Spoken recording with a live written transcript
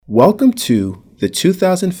Welcome to the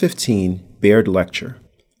 2015 Baird Lecture,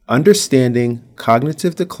 Understanding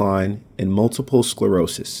Cognitive Decline in Multiple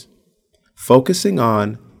Sclerosis, focusing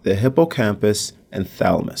on the hippocampus and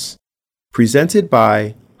thalamus, presented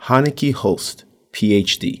by Hanneke Hulst,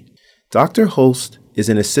 PhD. Dr. Hulst is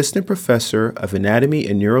an assistant professor of anatomy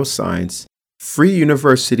and neuroscience, Free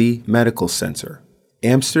University Medical Center,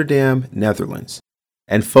 Amsterdam, Netherlands,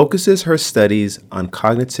 and focuses her studies on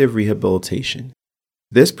cognitive rehabilitation.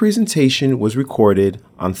 This presentation was recorded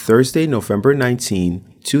on Thursday, November 19,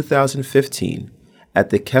 2015, at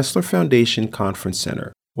the Kessler Foundation Conference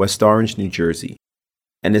Center, West Orange, New Jersey,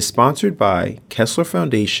 and is sponsored by Kessler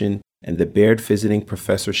Foundation and the Baird Visiting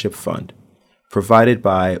Professorship Fund, provided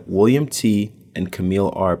by William T. and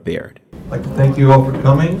Camille R. Baird. I'd like to thank you all for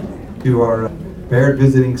coming to our Baird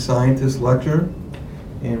Visiting Scientist Lecture,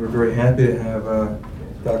 and we're very happy to have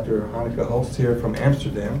Dr. Hanneke Hulst here from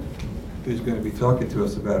Amsterdam, who's going to be talking to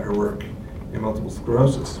us about her work in multiple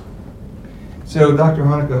sclerosis. So Dr.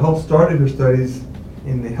 Hanneke Hulst started her studies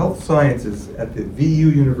in the health sciences at the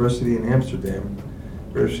VU University in Amsterdam,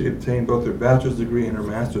 where she obtained both her bachelor's degree and her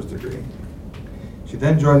master's degree. She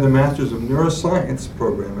then joined the Master's of Neuroscience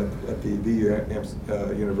program at the VU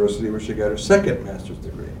University, where she got her second master's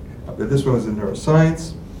degree. This one was in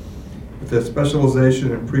neuroscience, with a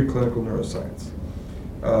specialization in preclinical neuroscience.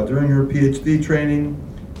 During her PhD training,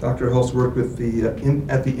 Dr. Hulst worked with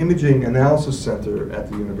at the Imaging Analysis Center at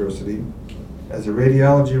the university as a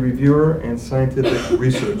radiology reviewer and scientific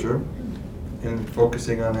researcher, and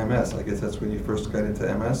focusing on MS. I guess that's when you first got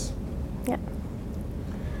into MS? Yeah.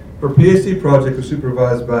 Her PhD project was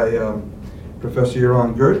supervised by Professor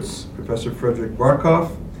Jeroen Geurts, Professor Frederick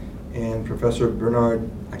Barkhoff, and Professor Bernard,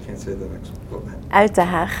 I can't say the next one. Uit de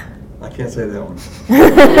Haag. I can't say that one.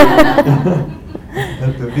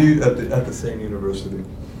 at the same university.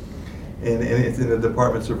 And it's in the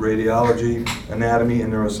departments of radiology, anatomy,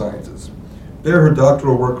 and neurosciences. There, her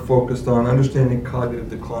doctoral work focused on understanding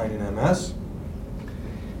cognitive decline in MS.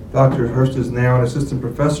 Dr. Hulst is now an assistant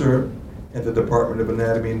professor at the Department of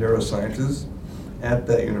Anatomy and Neurosciences at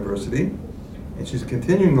that university. And she's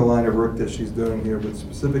continuing the line of work that she's doing here with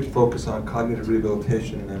specific focus on cognitive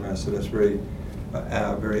rehabilitation in MS, so that's very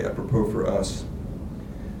apropos for us.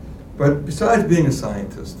 But besides being a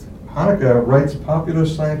scientist, Hanneke writes popular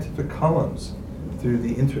scientific columns through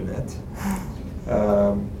the internet,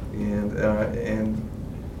 and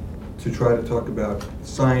to try to talk about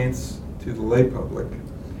science to the lay public.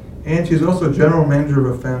 And she's also general manager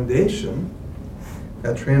of a foundation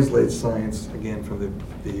that translates science, again, from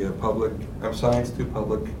the public, science to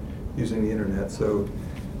public using the internet. So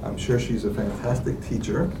I'm sure she's a fantastic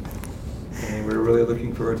teacher, and we're really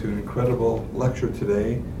looking forward to an incredible lecture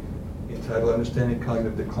today entitled Understanding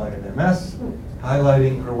Cognitive Decline in MS,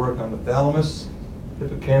 highlighting her work on the thalamus,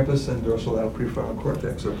 hippocampus, and dorsolateral prefrontal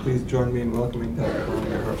cortex. So please join me in welcoming Dr.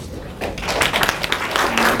 Hanneke Hulst.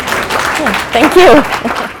 Thank you.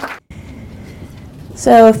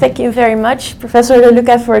 So thank you very much, Professor De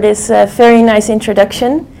Luca, for this very nice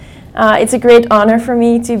introduction. It's a great honor for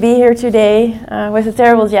me to be here today with a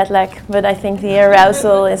terrible jet lag, but I think the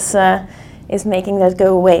arousal is making that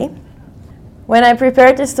go away. When I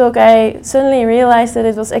prepared this talk, I suddenly realized that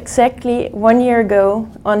it was exactly 1 year ago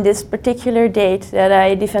on this particular date that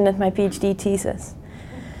I defended my PhD thesis.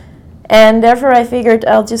 And therefore I figured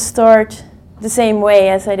I'll just start the same way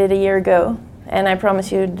as I did a year ago, and I promise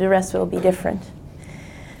you the rest will be different.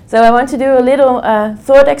 So I want to do a little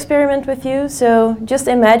thought experiment with you. So just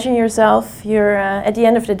imagine yourself, you're at the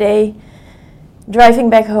end of the day, driving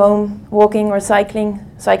back home, walking or cycling.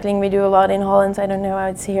 Cycling we do a lot in Holland, I don't know how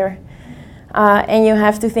it's here. And you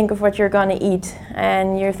have to think of what you're going to eat.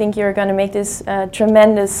 And you think you're going to make this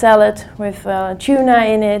tremendous salad with tuna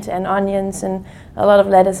in it and onions and a lot of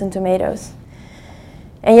lettuce and tomatoes.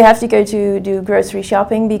 And you have to go to do grocery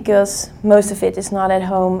shopping because most of it is not at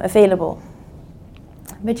home available.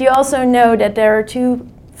 But you also know that there are two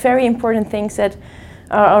very important things that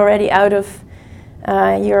are already out of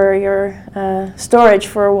your storage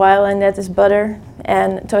for a while, and that is butter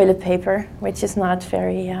and toilet paper, which is not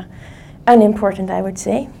very unimportant, I would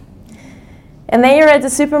say. And then you're at the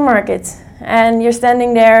supermarket and you're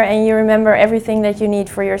standing there and you remember everything that you need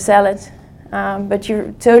for your salad, but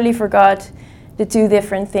you totally forgot the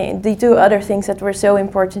two other things that were so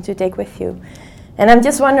important to take with you. And I'm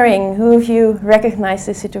just wondering, who of you recognize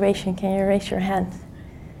this situation? Can you raise your hand?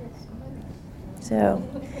 So,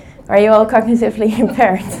 are you all cognitively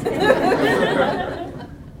impaired?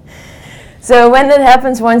 So when that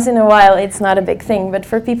happens once in a while, it's not a big thing. But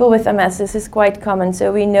for people with MS, this is quite common.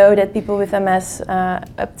 So we know that people with MS,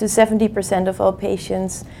 up to 70% of all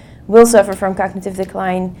patients will suffer from cognitive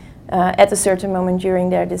decline at a certain moment during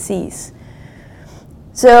their disease.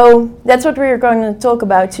 So that's what we're going to talk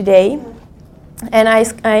about today. And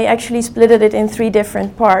I actually split it in 3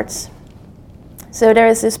 different parts. So there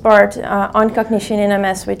is this part on cognition in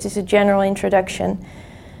MS, which is a general introduction.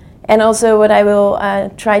 And also what I will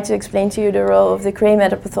try to explain to you the role of the gray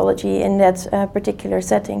matter pathology in that particular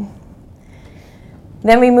setting.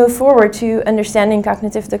 Then we move forward to understanding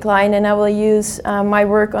cognitive decline, and I will use my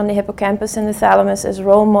work on the hippocampus and the thalamus as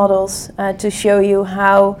role models to show you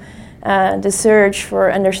how the search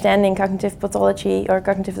for understanding cognitive pathology or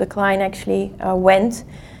cognitive decline actually went.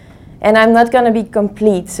 And I'm not going to be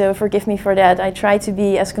complete, so forgive me for that. I try to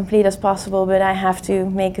be as complete as possible, but I have to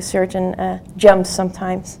make a certain jumps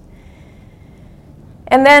sometimes.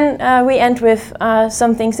 And then we end with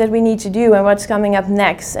some things that we need to do and what's coming up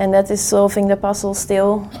next, and that is solving the puzzle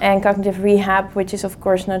still, and cognitive rehab, which is of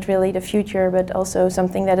course not really the future, but also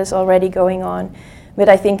something that is already going on. But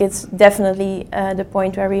I think it's definitely the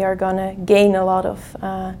point where we are going to gain a lot of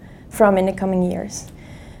from in the coming years.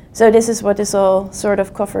 So this is what is all sort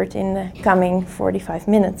of covered in the coming 45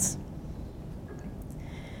 minutes.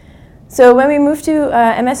 So when we move to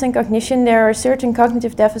MS and cognition, there are certain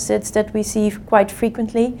cognitive deficits that we see quite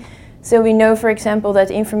frequently. So we know, for example,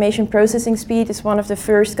 that information processing speed is one of the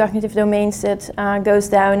first cognitive domains that goes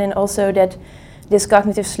down, and also that this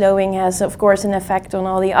cognitive slowing has, of course, an effect on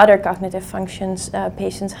all the other cognitive functions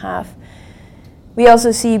patients have. We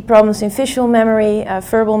also see problems in visual memory,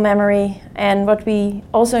 verbal memory, and what we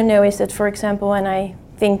also know is that, for example, and I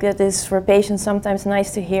think that is for patients sometimes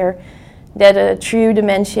nice to hear, that a true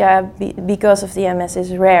dementia because of the MS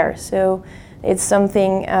is rare. So it's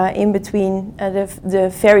something in between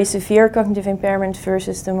the very severe cognitive impairment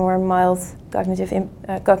versus the more mild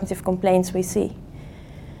cognitive complaints we see.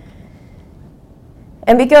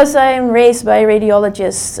 And because I am raised by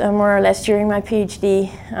radiologists more or less during my PhD,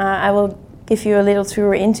 I will give you a little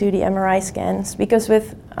tour into the MRI scans, because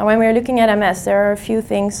when we're looking at MS, there are a few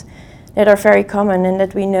things that are very common and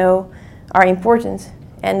that we know are important.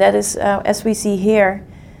 And that is, as we see here,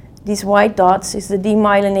 these white dots is the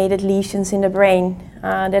demyelinated lesions in the brain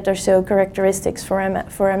that are so characteristic for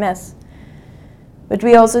MS. But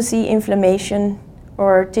we also see inflammation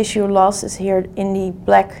or tissue loss is here in the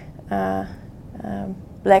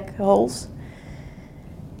black holes.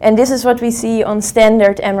 And this is what we see on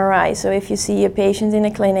standard MRI. So if you see a patient in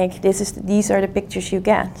a clinic, these are the pictures you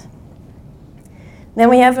get. Then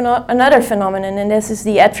we have another phenomenon, and this is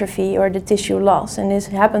the atrophy or the tissue loss. And this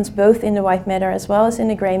happens both in the white matter as well as in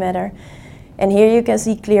the gray matter. And here you can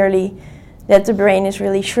see clearly that the brain is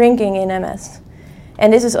really shrinking in MS.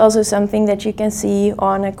 And this is also something that you can see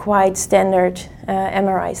on a quite standard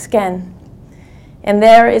MRI scan. And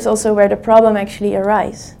there is also where the problem actually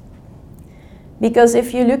arises. Because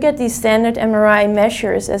if you look at these standard MRI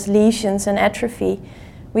measures as lesions and atrophy,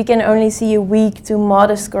 we can only see a weak to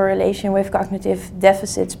modest correlation with cognitive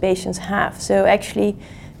deficits patients have. So actually,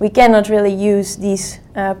 we cannot really use these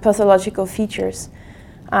pathological features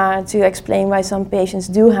to explain why some patients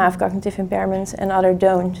do have cognitive impairments and others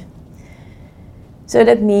don't. So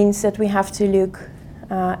that means that we have to look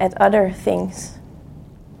at other things.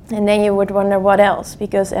 And then you would wonder what else,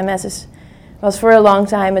 because MS was for a long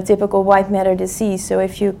time a typical white matter disease. So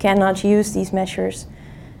if you cannot use these measures,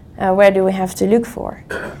 where do we have to look for?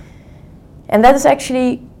 And that is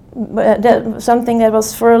actually something that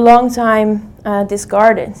was for a long time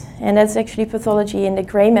discarded. And that's actually pathology in the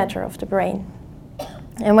gray matter of the brain.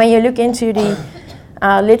 And when you look into the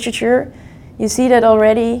literature, you see that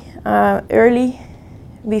already early,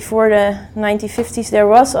 before the 1950s, there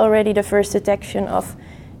was already the first detection of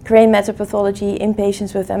gray matter pathology in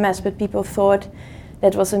patients with MS, but people thought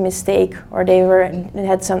that was a mistake, or they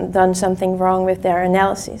had done something wrong with their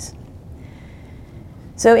analysis.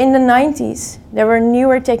 So in the 90s, there were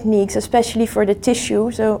newer techniques, especially for the tissue.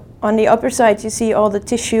 So on the upper side, you see all the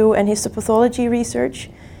tissue and histopathology research.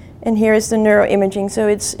 And here is the neuroimaging, so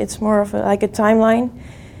it's more of like a timeline.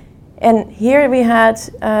 And here we had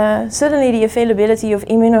suddenly the availability of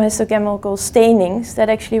immunohistochemical stainings that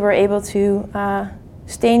actually were able to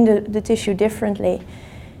stain the tissue differently.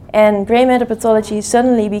 And gray matter pathology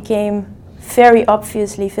suddenly became very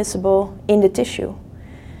obviously visible in the tissue.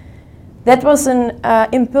 That was an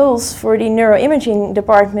impulse for the neuroimaging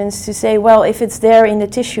departments to say, well, if it's there in the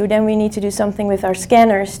tissue, then we need to do something with our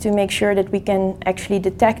scanners to make sure that we can actually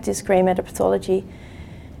detect this gray matter pathology.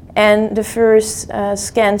 And the first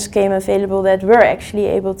scans came available that were actually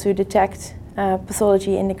able to detect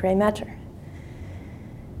pathology in the gray matter.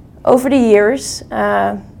 Over the years,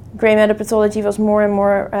 gray matter pathology was more and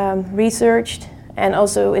more researched, and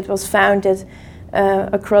also it was found that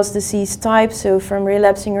across disease types. So from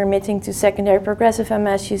relapsing remitting to secondary progressive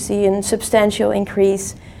MS, you see a substantial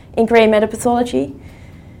increase in gray matter pathology.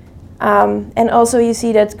 And also you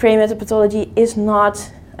see that gray matter pathology is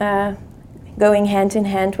not going hand in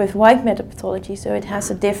hand with white matter pathology. So it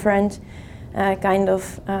has a different kind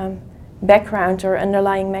of background or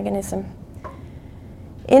underlying mechanism.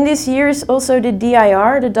 In these years, also the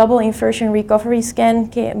DIR, the double inversion recovery scan,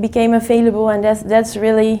 became available, and that's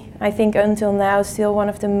really, I think, until now, still one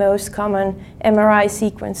of the most common MRI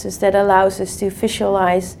sequences that allows us to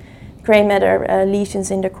visualize gray matter lesions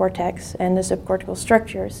in the cortex and the subcortical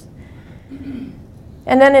structures.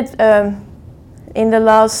 And then in the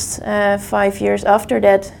last 5 years after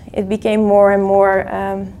that, it became more and more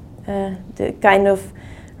the kind of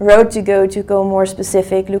road to go more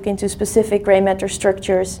specific, look into specific gray matter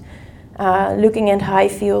structures, looking at high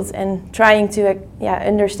fields and trying to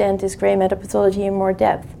understand this gray matter pathology in more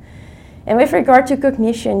depth. And with regard to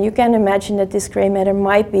cognition, you can imagine that this gray matter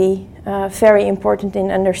might be very important in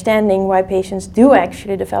understanding why patients do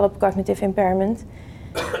actually develop cognitive impairment,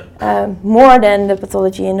 more than the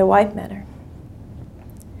pathology in the white matter.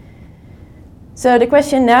 So the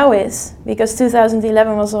question now is, because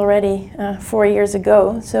 2011 was already 4 years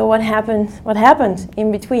ago, so what happened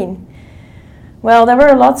in between? Well, there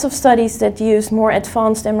were lots of studies that used more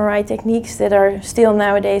advanced MRI techniques that are still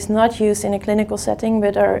nowadays not used in a clinical setting,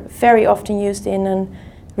 but are very often used in a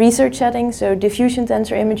research setting, so diffusion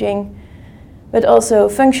tensor imaging, but also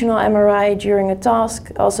functional MRI during a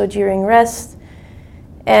task, also during rest.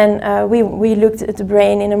 And we looked at the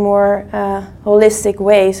brain in a more holistic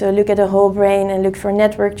way, so look at the whole brain and look for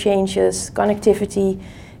network changes, connectivity,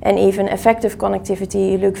 and even effective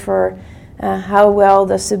connectivity. You look for how well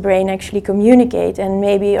does the brain actually communicate, and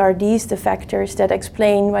maybe are these the factors that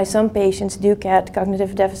explain why some patients do get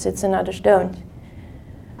cognitive deficits and others don't.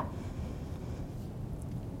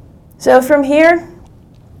 So from here,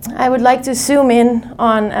 I would like to zoom in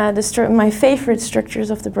on my favorite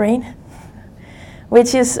structures of the brain,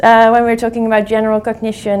 which is when we're talking about general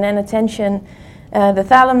cognition and attention, the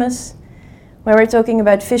thalamus. When we're talking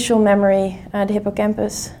about visual memory, the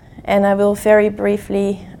hippocampus. And I will very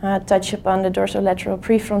briefly touch upon the dorsolateral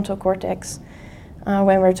prefrontal cortex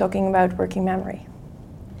when we're talking about working memory.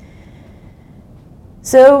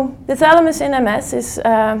 So the thalamus in MS is,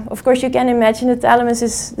 of course you can imagine the thalamus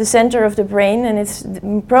is the center of the brain, and it's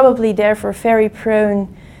probably therefore very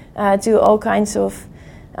prone to all kinds of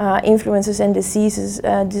influences and diseases,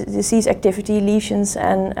 disease activity, lesions,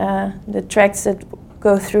 and the tracts that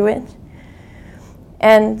go through it.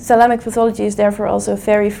 And thalamic pathology is therefore also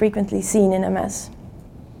very frequently seen in MS.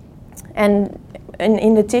 And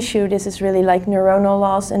in the tissue, this is really like neuronal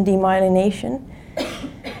loss and demyelination.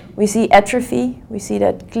 We see atrophy. We see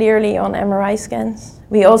that clearly on MRI scans.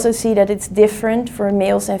 We also see that it's different for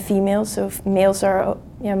males and females. So males are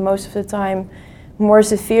most of the time more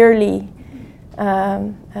severely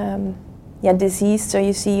diseased. So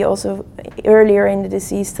you see also earlier in the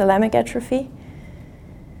disease thalamic atrophy.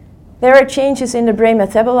 There are changes in the brain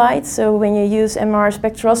metabolites. So when you use MR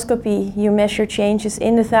spectroscopy, you measure changes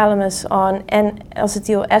in the thalamus on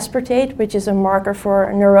N-acetyl aspartate, which is a marker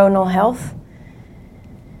for neuronal health.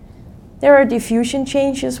 There are diffusion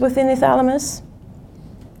changes within the thalamus.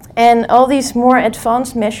 And all these more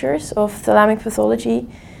advanced measures of thalamic pathology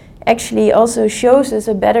actually also shows us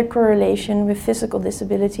a better correlation with physical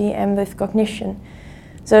disability and with cognition.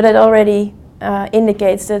 So that already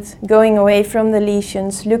indicates that going away from the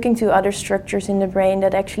lesions, looking to other structures in the brain,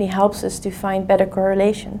 that actually helps us to find better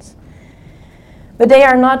correlations. But they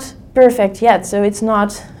are not perfect yet, so it's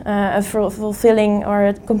not a fulfilling or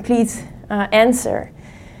a complete answer.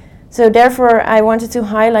 So therefore, I wanted to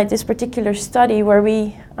highlight this particular study where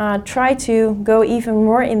we try to go even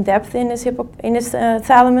more in depth in this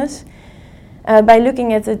thalamus by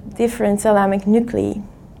looking at the different thalamic nuclei.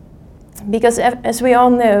 Because as we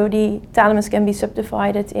all know, the thalamus can be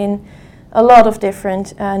subdivided in a lot of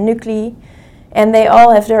different nuclei, and they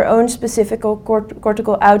all have their own specific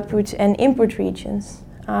cortical output and input regions.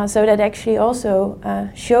 So that actually also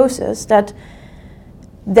shows us that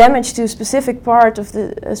damage to a specific part of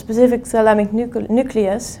the specific thalamic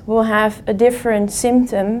nucleus will have a different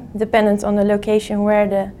symptom dependent on the location where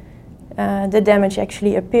the damage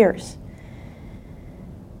actually appears.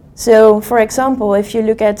 So, for example, if you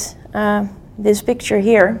look at this picture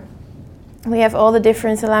here, we have all the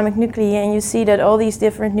different thalamic nuclei, and you see that all these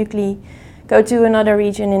different nuclei go to another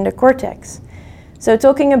region in the cortex. So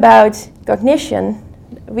talking about cognition,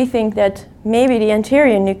 we think that maybe the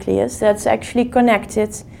anterior nucleus that's actually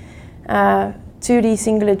connected to the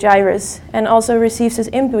cingulate gyrus and also receives its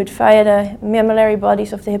input via the mammillary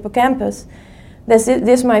bodies of the hippocampus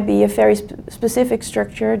this might be a very specific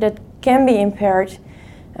structure that can be impaired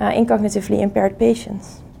in cognitively impaired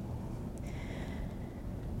patients.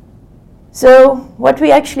 So what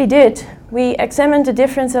we actually did, we examined the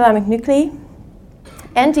different thalamic nuclei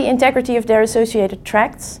and the integrity of their associated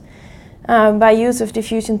tracts by use of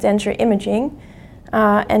diffusion tensor imaging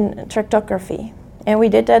and tractography. And we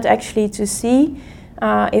did that actually to see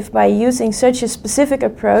if by using such a specific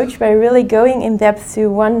approach, by really going in depth to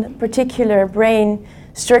one particular brain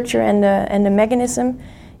structure and the mechanism,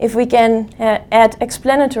 if we can add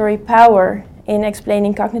explanatory power in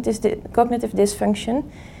explaining cognitive dysfunction,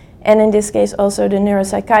 and in this case also the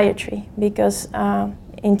neuropsychiatry, because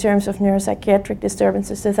in terms of neuropsychiatric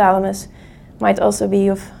disturbances, the thalamus might also be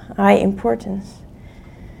of high importance.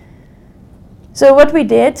 So what we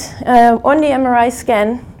did, on the MRI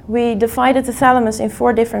scan, we divided the thalamus in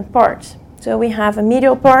 4 different parts. So we have a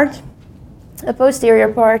medial part, a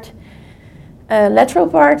posterior part, a lateral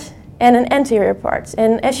part, and an anterior part.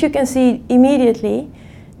 And as you can see immediately,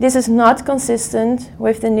 this is not consistent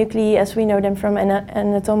with the nuclei as we know them from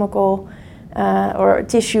anatomical or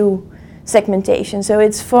tissue segmentation. So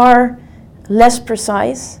it's far less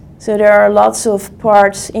precise. So there are lots of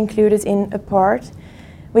parts included in a part,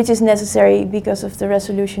 which is necessary because of the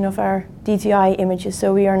resolution of our DTI images.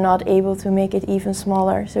 So we are not able to make it even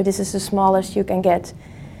smaller. So this is the smallest you can get.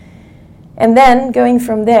 And then going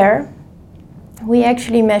from there, we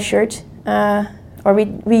actually measured, or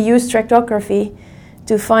we used tractography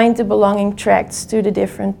to find the belonging tracts to the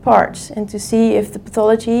different parts and to see if the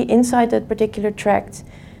pathology inside that particular tract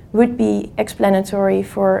would be explanatory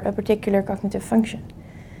for a particular cognitive function.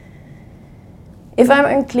 If I'm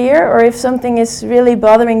unclear or if something is really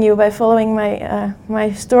bothering you by following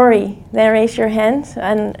my story, then raise your hand,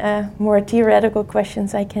 and more theoretical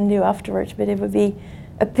questions I can do afterwards, but it would be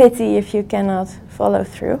a pity if you cannot follow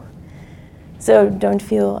through. So don't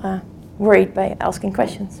feel worried by asking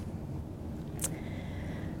questions.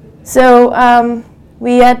 So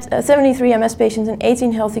we had 73 MS patients and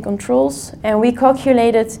 18 healthy controls, and we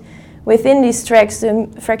calculated within these tracts the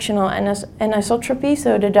fractional anisotropy,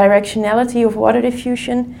 so the directionality of water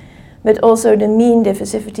diffusion, but also the mean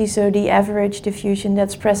diffusivity, so the average diffusion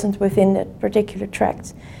that's present within that particular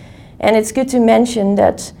tract. And it's good to mention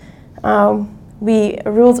that we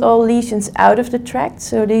ruled all lesions out of the tract,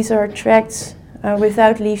 so these are tracts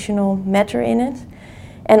without lesional matter in it.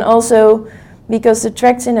 And also, because the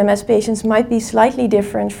tracts in MS patients might be slightly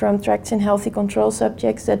different from tracts in healthy control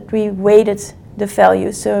subjects, that we weighted the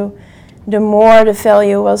value. So the more the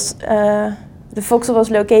value was, the voxel was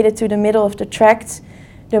located to the middle of the tract,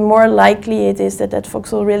 the more likely it is that that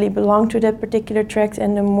voxel really belonged to that particular tract,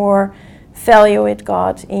 and the more value it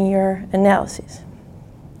got in your analysis.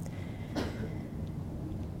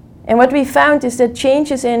 And what we found is that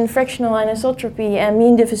changes in fractional anisotropy and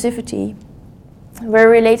mean diffusivity were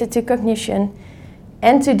related to cognition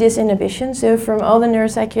and to disinhibition. So from all the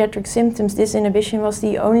neuropsychiatric symptoms, disinhibition was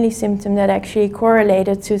the only symptom that actually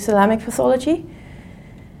correlated to thalamic pathology.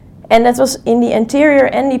 And that was in the anterior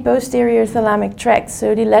and the posterior thalamic tract.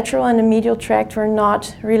 So the lateral and the medial tract were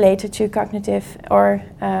not related to cognitive or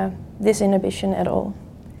disinhibition at all.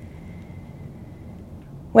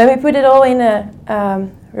 When we put it all in a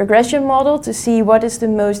regression model to see what is the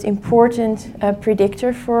most important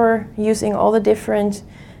predictor for using all the different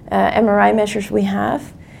MRI measures we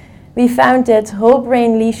have, we found that whole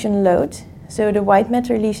brain lesion load, so the white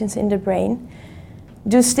matter lesions in the brain,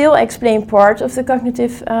 do still explain part of the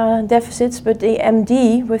cognitive deficits, but the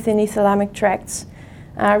MD within the thalamic tracts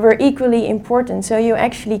were equally important. So you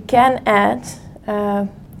actually can add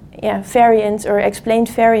variants or explained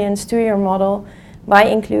variants to your model by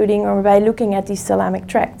including or by looking at these thalamic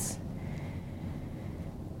tracts.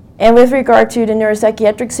 And with regard to the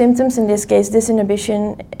neuropsychiatric symptoms, in this case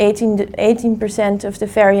disinhibition, 18% of the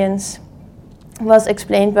variance was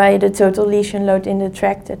explained by the total lesion load in the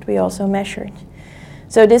tract that we also measured.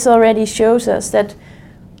 So this already shows us that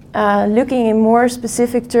looking in more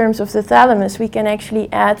specific terms of the thalamus, we can actually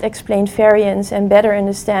add explained variance and better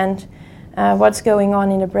understand what's going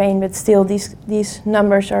on in the brain, but still these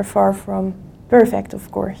numbers are far from perfect, of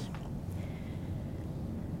course.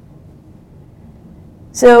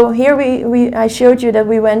 So here I showed you that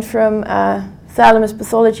we went from thalamus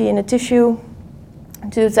pathology in the tissue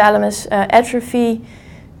to thalamus atrophy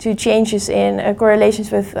to changes in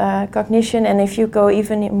correlations with cognition. And if you go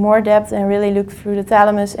even in more depth and really look through the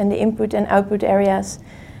thalamus and the input and output areas,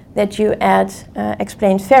 that you add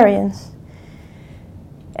explained variance.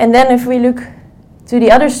 And then if we look to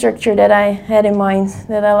the other structure that I had in mind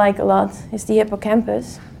that I like a lot is the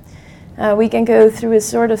hippocampus. We can go through a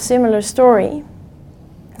sort of similar story.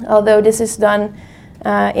 although this is done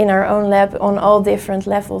in our own lab on all different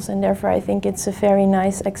levels, and therefore I think it's a very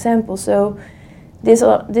nice example. So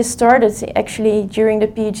this started actually during the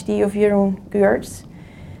PhD of Jeroen Geurts.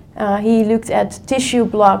 He looked at tissue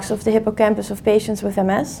blocks of the hippocampus of patients with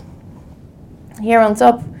MS. Here on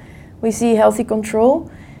top we see healthy control.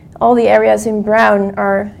 All the areas in brown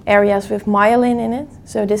are areas with myelin in it,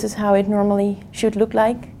 so this is how it normally should look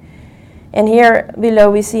like. And here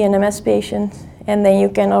below we see an MS patient, and then you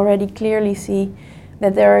can already clearly see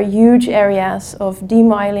that there are huge areas of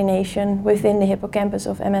demyelination within the hippocampus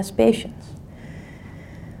of MS patients.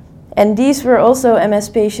 And these were also MS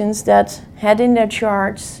patients that had in their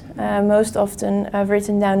charts most often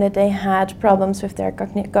written down that they had problems with their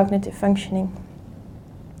cognitive functioning.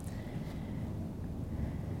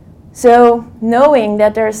 So knowing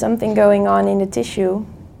that there is something going on in the tissue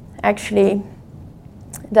actually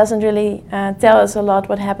doesn't really tell us a lot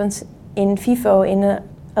what happens in vivo in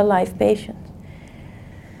a live patient.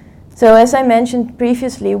 So as I mentioned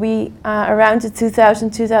previously, we around the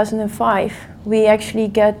 2000-2005, we actually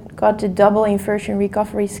got the double inversion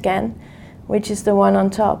recovery scan, which is the one on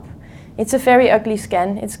top. It's a very ugly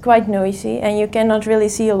scan, it's quite noisy, and you cannot really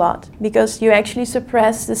see a lot, because you actually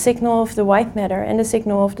suppress the signal of the white matter and the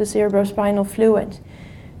signal of the cerebrospinal fluid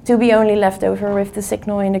to be only left over with the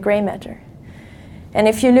signal in the gray matter. And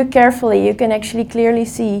if you look carefully, you can actually clearly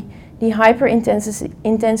see the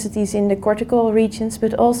hyperintensities in the cortical regions,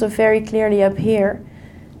 but also very clearly up here,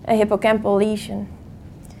 a hippocampal lesion.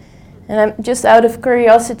 And I'm just out of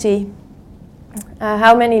curiosity,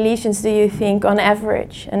 how many lesions do you think on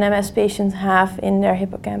average an MS patient have in their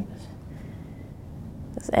hippocampus?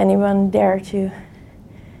 Does anyone dare to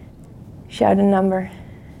shout a number?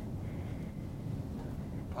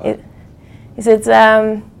 Is it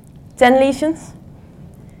 10 lesions?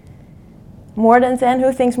 More than 10?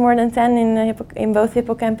 Who thinks more than 10 in both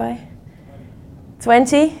hippocampi?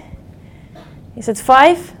 20? Is it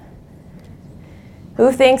 5?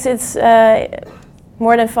 Who thinks it's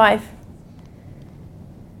more than 5?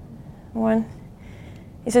 1.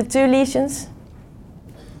 Is it 2 lesions?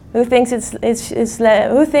 Who thinks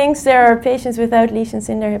who thinks there are patients without lesions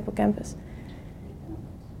in their hippocampus?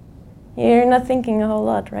 You're not thinking a whole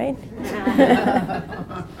lot, right?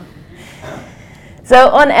 So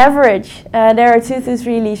on average, there are 2 to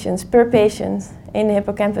 3 lesions per patient in the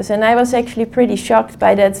hippocampus, and I was actually pretty shocked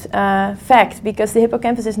by that fact, because the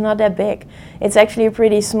hippocampus is not that big. It's actually a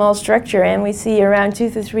pretty small structure, and we see around 2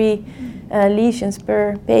 to 3 lesions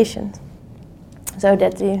per patient. So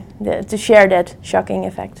that to share that shocking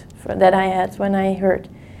effect that I had when I heard.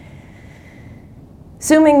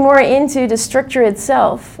 Zooming more into the structure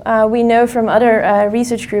itself, we know from other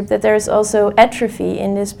research groups that there is also atrophy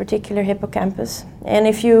in this particular hippocampus. And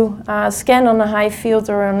if you scan on a high field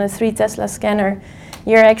or on a 3 Tesla scanner,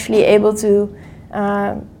 you're actually able to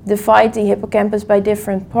divide the hippocampus by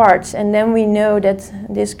different parts. And then we know that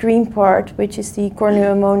this green part, which is the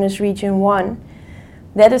corneomonas region 1,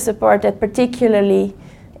 that is the part that particularly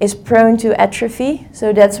is prone to atrophy.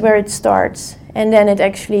 So that's where it starts. And then it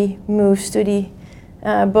actually moves to the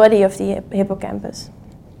body of the hippocampus.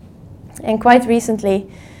 And quite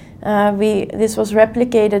recently, this was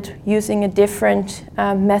replicated using a different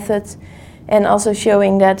method, and also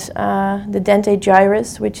showing that the dentate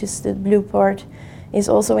gyrus, which is the blue part, is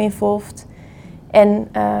also involved, and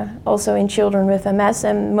also in children with MS.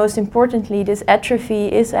 And most importantly, this atrophy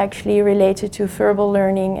is actually related to verbal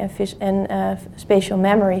learning and spatial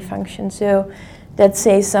memory function. So that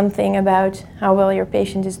says something about how well your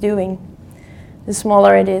patient is doing. The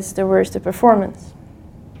smaller it is, the worse the performance.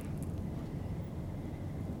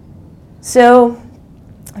 So,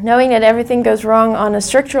 knowing that everything goes wrong on a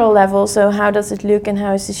structural level, so how does it look and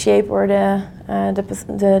how is the shape or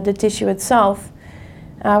the tissue itself,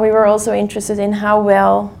 we were also interested in how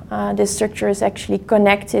well this structure is actually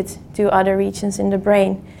connected to other regions in the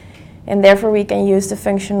brain. And therefore we can use the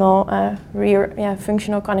functional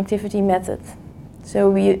connectivity method.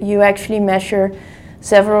 So you actually measure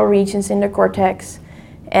several regions in the cortex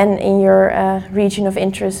and in your region of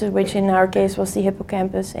interest, which in our case was the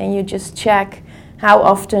hippocampus, and you just check how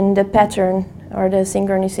often the pattern or the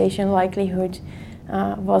synchronization likelihood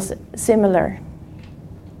was similar.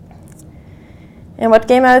 And what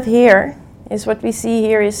came out here is what we see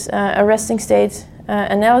here is a resting state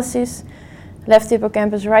analysis, left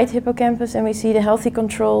hippocampus, right hippocampus, and we see the healthy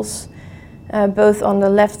controls both on the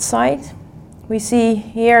left side. We see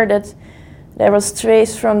here that there was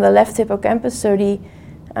trace from the left hippocampus, so the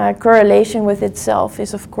correlation with itself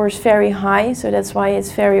is of course very high, so that's why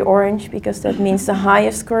it's very orange, because that means the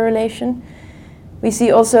highest correlation. We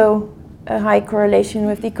see also a high correlation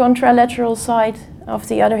with the contralateral side of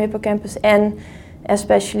the other hippocampus, and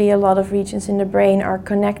especially a lot of regions in the brain are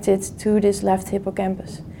connected to this left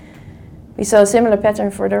hippocampus. We saw a similar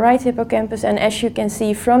pattern for the right hippocampus, and as you can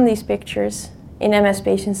see from these pictures, in MS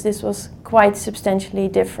patients this was quite substantially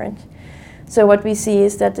different. So what we see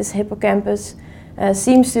is that this hippocampus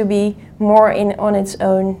seems to be more on its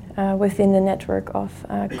own within the network of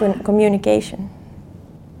communication.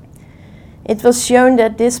 It was shown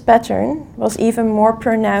that this pattern was even more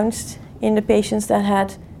pronounced in the patients that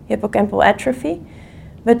had hippocampal atrophy,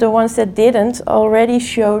 but the ones that didn't already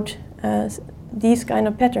showed these kind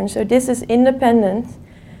of patterns. So this is independent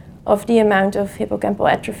of the amount of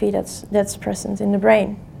hippocampal atrophy that's present in the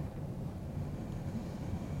brain.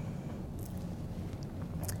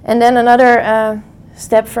 And then another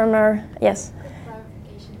step from our, yes? Quick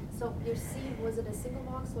clarification. So your C, was it a single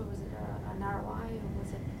box or was it an ROI or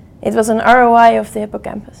was it? It was an ROI of the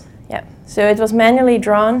hippocampus, yeah. So it was manually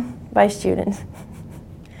drawn by students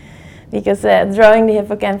because drawing the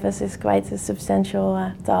hippocampus is quite a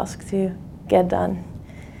substantial task to get done.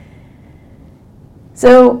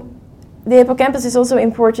 So the hippocampus is also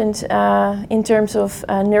important in terms of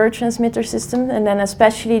neurotransmitter system, and then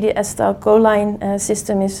especially the acetylcholine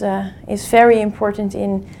system is very important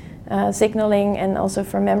in signaling and also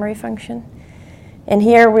for memory function. And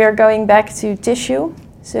here we are going back to tissue.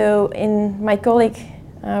 So my colleague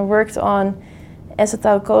worked on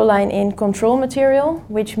acetylcholine in control material,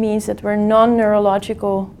 which means that we're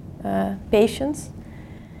non-neurological patients.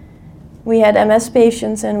 We had MS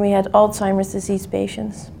patients and we had Alzheimer's disease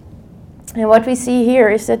patients. And what we see here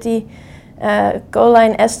is that the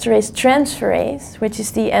choline esterase transferase, which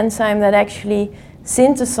is the enzyme that actually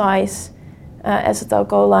synthesizes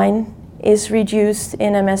acetylcholine, is reduced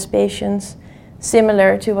in MS patients,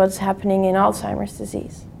 similar to what's happening in Alzheimer's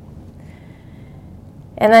disease.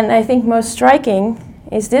 And then I think most striking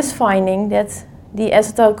is this finding that the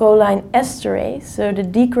acetylcholine esterase, so the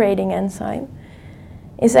degrading enzyme,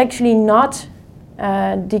 is actually not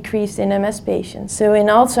decreased in MS patients. So in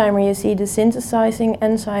Alzheimer's, you see the synthesizing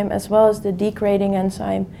enzyme as well as the degrading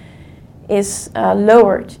enzyme is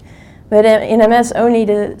lowered. But in MS, only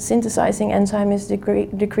the synthesizing enzyme is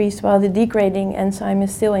decreased while the degrading enzyme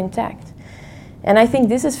is still intact. And I think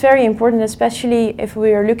this is very important, especially if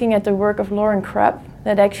we are looking at the work of Lauren Krupp,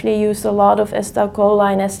 that actually used a lot of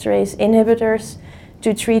acetylcholine esterase inhibitors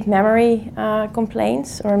to treat memory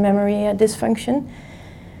complaints or memory dysfunction.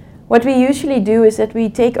 What we usually do is that we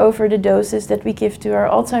take over the doses that we give to our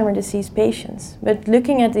Alzheimer's disease patients. But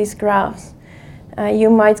looking at these graphs, you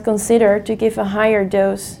might consider to give a higher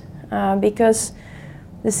dose because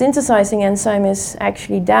the synthesizing enzyme is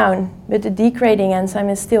actually down, but the degrading enzyme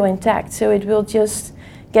is still intact. So it will just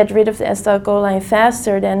get rid of the acetylcholine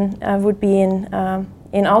faster than would be in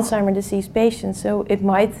Alzheimer's disease patients. So it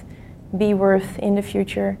might be worth in the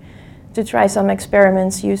future to try some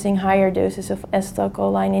experiments using higher doses of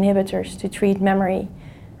acetylcholine inhibitors to treat memory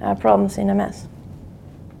problems in MS.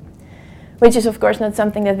 Which is of course not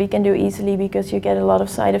something that we can do easily because you get a lot of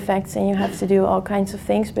side effects and you have to do all kinds of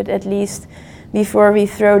things, but at least before we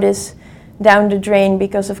throw this down the drain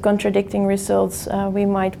because of contradicting results, we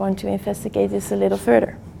might want to investigate this a little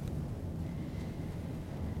further.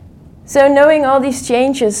 So knowing all these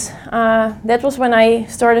changes, that was when I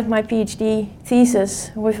started my PhD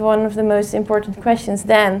thesis with one of the most important questions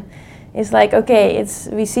then. It's like, okay,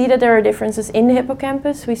 we see that there are differences in the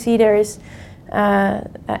hippocampus. We see there is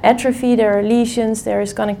atrophy, there are lesions, there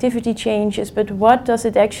is connectivity changes, but what does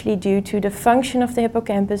it actually do to the function of the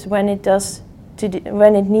hippocampus when it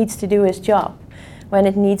needs to do its job, when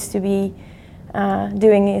it needs to be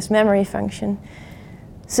doing its memory function?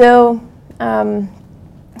 So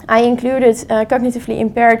I included cognitively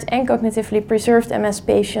impaired and cognitively preserved MS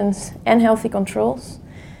patients and healthy controls.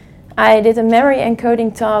 I did a memory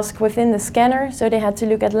encoding task within the scanner, so they had to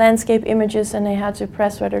look at landscape images and they had to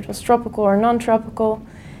press whether it was tropical or non-tropical.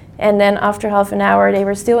 And then after half an hour, they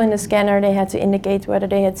were still in the scanner. They had to indicate whether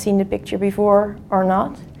they had seen the picture before or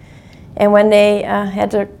not. And when they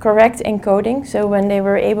had the correct encoding, so when they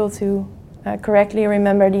were able to correctly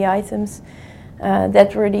remember the items,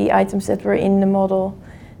 that were the items that were in the model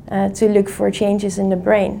to look for changes in the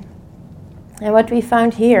brain. And what we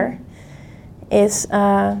found here is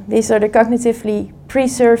these are the cognitively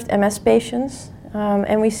preserved MS patients,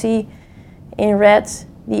 and we see in red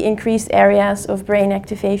the increased areas of brain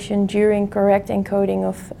activation during correct encoding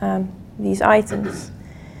of these items.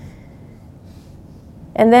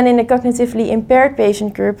 And then in the cognitively impaired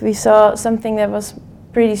patient group, we saw something that was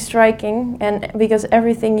pretty striking, and because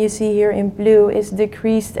everything you see here in blue is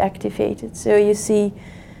decreased activated. So you see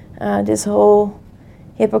this whole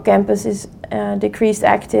hippocampus is decreased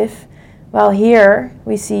active, while here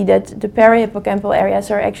we see that the perihippocampal areas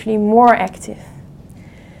are actually more active.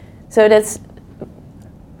 So that's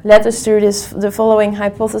led us to the following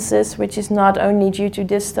hypothesis, which is not only due to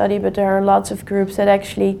this study, but there are lots of groups that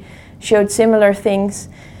actually showed similar things.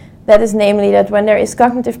 That is namely that when there is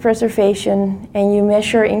cognitive preservation and you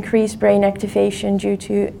measure increased brain activation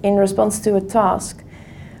in response to a task,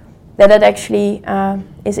 that actually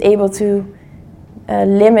is able to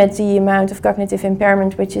limit the amount of cognitive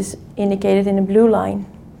impairment, which is indicated in the blue line.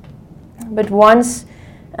 But once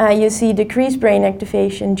you see decreased brain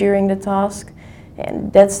activation during the task,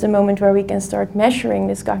 and that's the moment where we can start measuring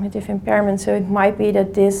this cognitive impairment. So it might be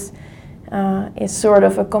that this is sort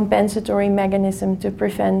of a compensatory mechanism to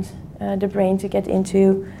prevent the brain to get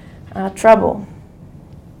into trouble.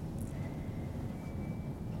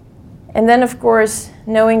 And then, of course,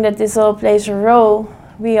 knowing that this all plays a role,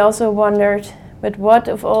 we also wondered, but what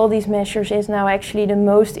of all these measures is now actually the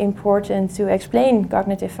most important to explain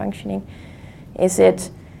cognitive functioning? Is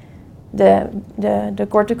it the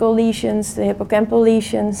cortical lesions, the hippocampal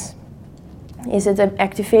lesions? Is it the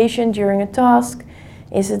activation during a task?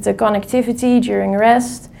 Is it the connectivity during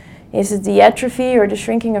rest? Is it the atrophy or the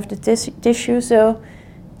shrinking of the tissue? So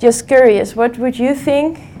just curious, what would you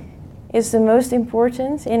think is the most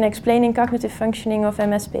important in explaining cognitive functioning of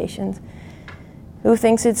MS patients? Who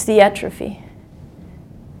thinks it's the atrophy?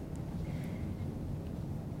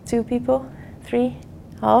 2 people? 3?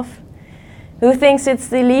 Half? Who thinks it's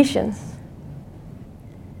the lesions?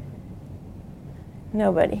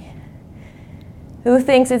 Nobody. Who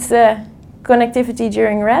thinks it's the connectivity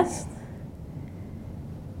during rest?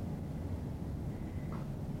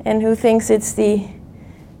 And who thinks it's the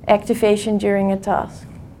activation during a task?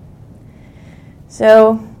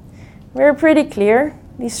 So we're pretty clear.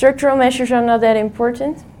 The structural measures are not that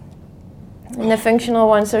important, and the functional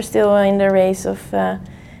ones are still in the race of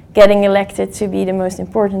getting elected to be the most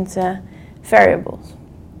important variables.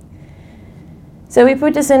 So we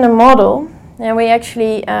put this in a model, and we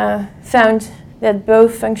actually found that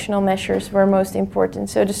both functional measures were most important.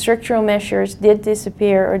 So the structural measures did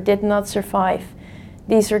disappear or did not survive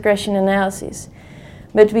these regression analyses.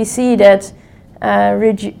 But we see that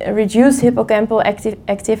reduced hippocampal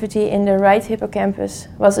activity in the right hippocampus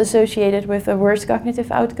was associated with a worse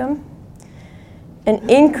cognitive outcome. An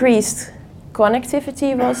increased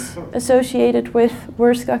connectivity was associated with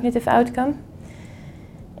worse cognitive outcome.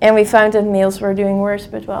 And we found that males were doing worse,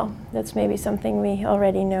 but well, that's maybe something we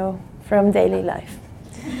already know from daily life.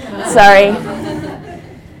 Sorry.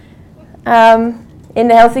 In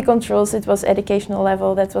the healthy controls, it was educational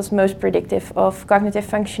level that was most predictive of cognitive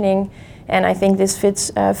functioning, and I think this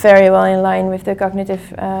fits very well in line with the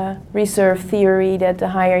cognitive reserve theory that the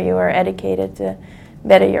higher you are educated, the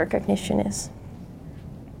better your cognition is.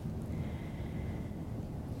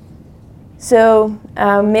 So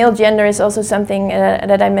male gender is also something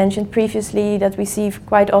that I mentioned previously, that we see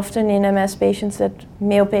quite often in MS patients, that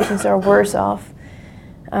male patients are worse off.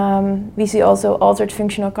 We see also altered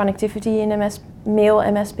functional connectivity in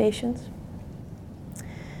male MS patients.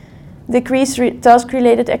 Decreased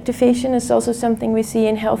task-related activation is also something we see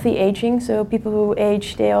in healthy aging. So people who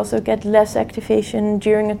age, they also get less activation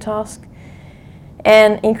during a task.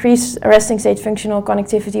 And increased resting state functional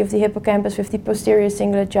connectivity of the hippocampus with the posterior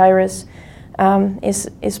cingulate gyrus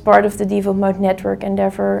is part of the default mode network, and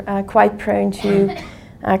therefore quite prone to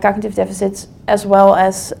cognitive deficits, as well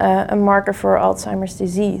as a marker for Alzheimer's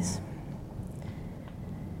disease.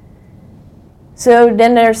 So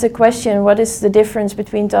then there's the question, what is the difference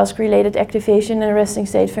between task-related activation and resting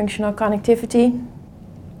state functional connectivity?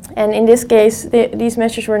 And in this case, these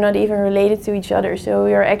measures were not even related to each other, so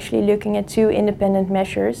we are actually looking at 2 independent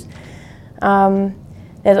measures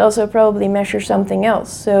that also probably measure something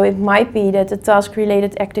else. So it might be that the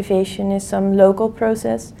task-related activation is some local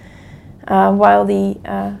process, while the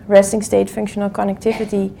resting state functional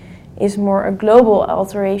connectivity is more a global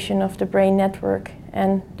alteration of the brain network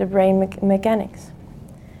and the brain mechanics.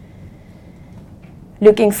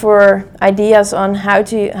 Looking for ideas on how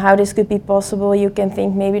this could be possible, you can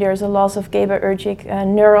think maybe there's a loss of GABAergic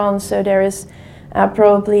neurons, so there is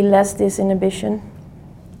probably less disinhibition.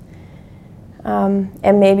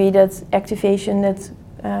 And maybe that activation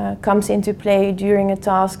that comes into play during a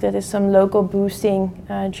task, that is some local boosting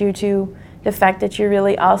due to the fact that you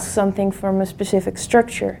really ask something from a specific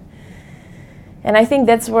structure. And I think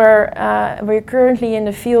that's where we're currently in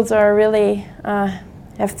the fields are really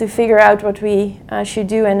have to figure out what we should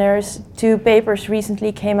do. And there's 2 papers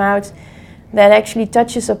recently came out that actually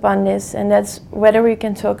touches upon this, and that's whether we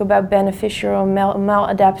can talk about beneficial or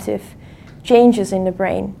maladaptive changes in the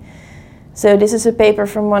brain. So this is a paper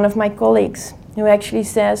from one of my colleagues, who actually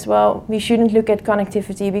says, well, we shouldn't look at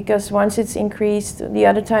connectivity because once it's increased, the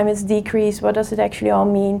other time it's decreased. What does it actually all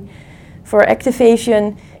mean? For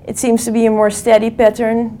activation, it seems to be a more steady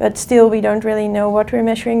pattern, but still we don't really know what we're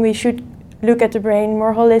measuring. We should look at the brain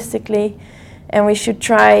more holistically, and we should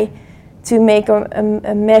try to make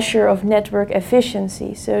a measure of network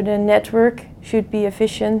efficiency. So the network should be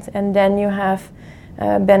efficient, and then you have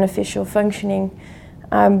beneficial functioning.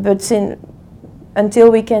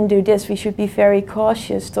 Until we can do this, we should be very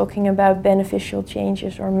cautious talking about beneficial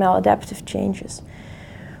changes or maladaptive changes.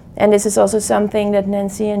 And this is also something that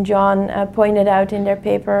Nancy and John pointed out in their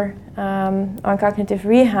paper on cognitive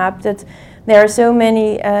rehab, that there are so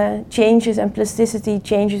many changes and plasticity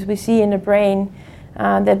changes we see in the brain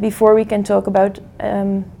that before we can talk about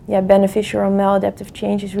beneficial or maladaptive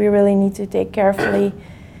changes, we really need to take carefully.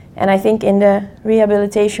 And I think in the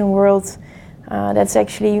rehabilitation world, that's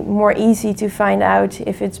actually more easy to find out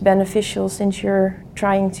if it's beneficial, since you're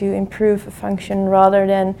trying to improve a function rather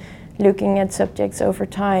than looking at subjects over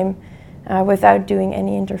time without doing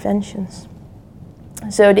any interventions.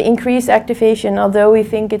 So the increased activation, although we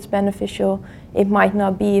think it's beneficial, it might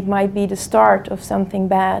not be. It might be the start of something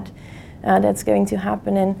bad that's going to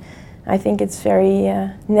happen. And I think it's very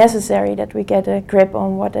necessary that we get a grip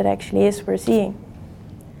on what it actually is we're seeing.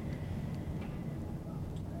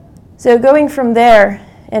 So going from there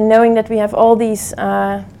and knowing that we have all these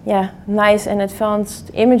nice and advanced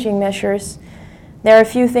imaging measures, there are a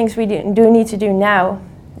few things we do need to do now.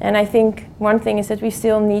 And I think one thing is that we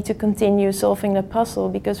still need to continue solving the puzzle,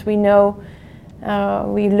 because we know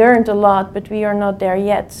we learned a lot, but we are not there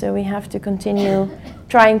yet. So we have to continue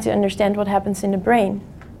trying to understand what happens in the brain.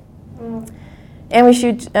 And we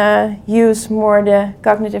should use more the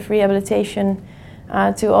cognitive rehabilitation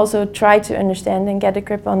to also try to understand and get a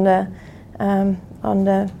grip on the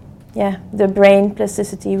brain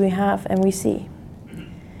plasticity we have and we see.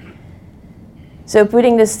 So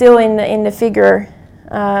putting this still in the figure,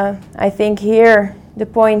 I think here the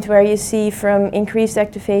point where you see from increased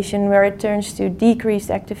activation where it turns to decreased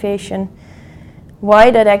activation,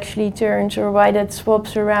 why that actually turns or why that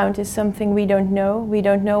swaps around is something we don't know. We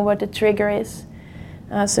don't know what the trigger is.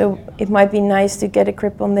 So it might be nice to get a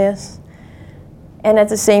grip on this. And at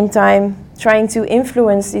the same time, trying to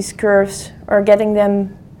influence these curves or getting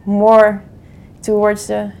them more towards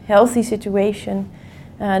a healthy situation.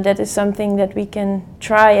 That is something that we can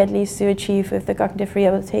try at least to achieve with the cognitive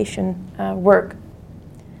rehabilitation work.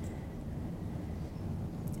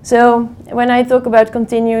 So when I talk about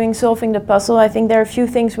continuing solving the puzzle, I think there are a few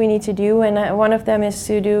things we need to do, and one of them is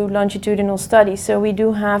to do longitudinal studies. So we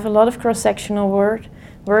do have a lot of cross-sectional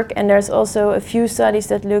work, and there's also a few studies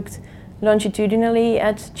that looked longitudinally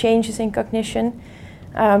at changes in cognition,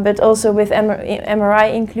 but also with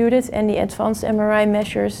MRI included, and the advanced MRI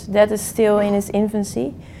measures, that is still in its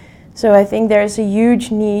infancy. So I think there is a huge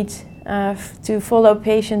need to follow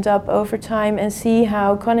patients up over time and see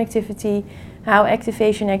how connectivity, how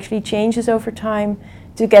activation actually changes over time,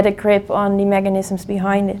 to get a grip on the mechanisms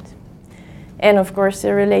behind it. And of course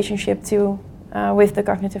the relationship with the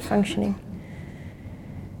cognitive functioning.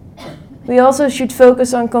 We also should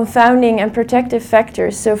focus on confounding and protective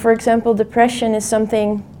factors. So for example, depression is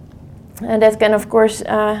something that can of course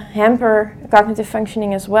hamper cognitive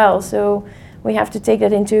functioning as well. So we have to take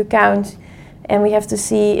that into account, and we have to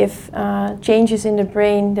see if changes in the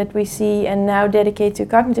brain that we see and now dedicate to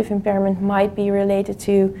cognitive impairment might be related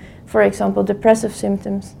to, for example, depressive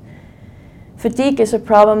symptoms. Fatigue is a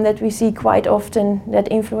problem that we see quite often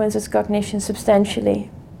that influences cognition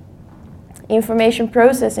substantially. Information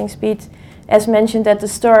processing speed, as mentioned at the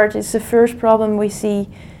start, is the first problem we see,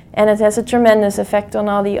 and it has a tremendous effect on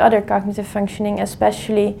all the other cognitive functioning,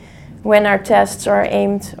 especially when our tests are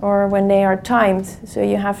aimed or when they are timed. So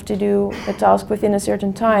you have to do a task within a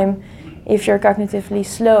certain time. If you're cognitively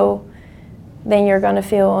slow, then you're going to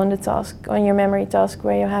fail on the task, on your memory task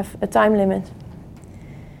where you have a time limit.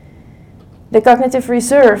 The cognitive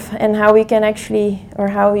reserve and how we can actually, or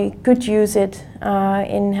how we could use it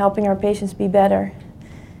in helping our patients be better.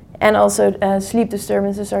 And also sleep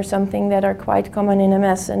disturbances are something that are quite common in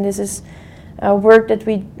MS, and this is work that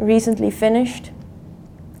we recently finished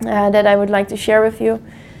that I would like to share with you,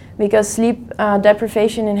 because sleep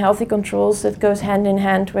deprivation in healthy controls, that goes hand in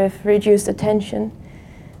hand with reduced attention.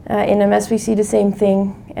 In MS we see the same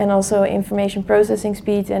thing, and also information processing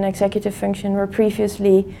speed and executive function were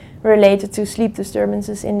previously related to sleep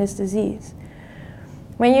disturbances in this disease.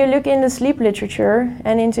 When you look in the sleep literature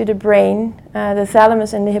and into the brain, the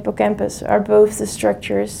thalamus and the hippocampus are both the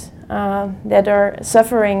structures that are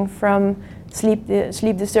suffering from sleep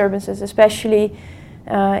disturbances, especially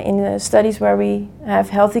in the studies where we have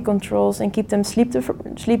healthy controls and keep them sleep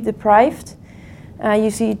deprived, you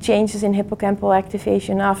see changes in hippocampal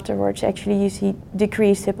activation afterwards. Actually, you see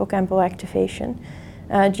decreased hippocampal activation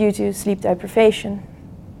due to sleep deprivation.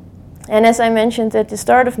 And as I mentioned at the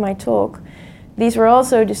start of my talk, these were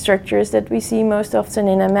also the structures that we see most often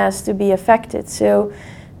in MS to be affected. So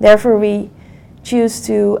therefore we choose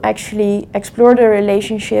to actually explore the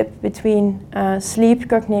relationship between sleep,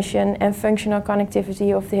 cognition, and functional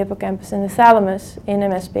connectivity of the hippocampus and the thalamus in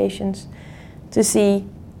MS patients to see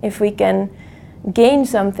if we can gain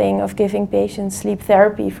something of giving patients sleep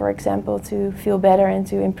therapy, for example, to feel better and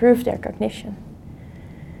to improve their cognition.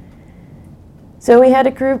 So we had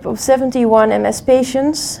a group of 71 MS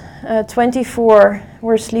patients, 24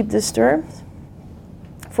 were sleep disturbed,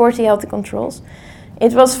 40 healthy controls.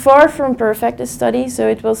 It was far from perfect, this study, so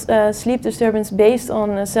it was sleep disturbance based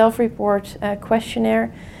on a self-report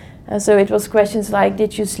questionnaire. So it was questions like,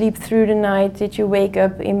 did you sleep through the night, did you wake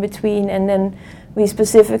up in between, and then we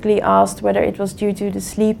specifically asked whether it was due to the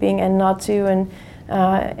sleeping and not to an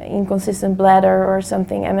inconsistent bladder or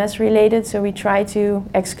something MS related. So we tried to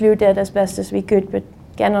exclude that as best as we could, but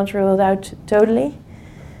cannot rule it out totally.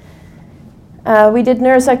 We did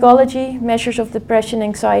neuropsychology, measures of depression,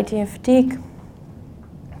 anxiety, and fatigue.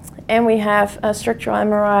 And we have a structural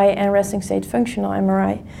MRI and resting state functional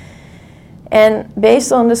MRI. And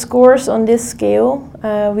based on the scores on this scale,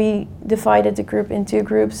 we divided the group in two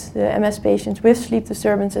groups, the MS patients with sleep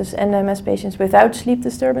disturbances and the MS patients without sleep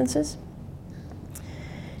disturbances.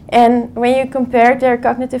 And when you compared their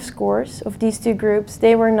cognitive scores of these two groups,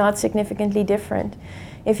 they were not significantly different.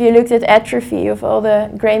 If you looked at atrophy of all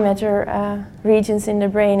the gray matter regions in the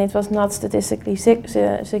brain, it was not statistically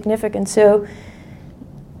significant. So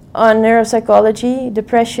on neuropsychology,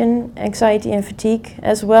 depression, anxiety, and fatigue,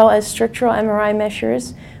 as well as structural MRI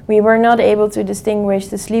measures, we were not able to distinguish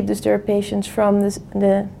the sleep disturbed patients from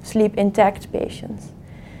the sleep intact patients.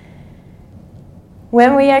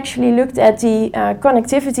 When we actually looked at the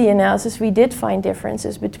connectivity analysis, we did find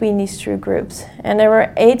differences between these two groups. And there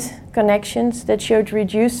were 8 connections that showed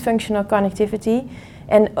reduced functional connectivity,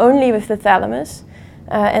 and only with the thalamus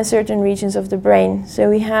and certain regions of the brain. So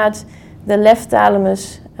we had the left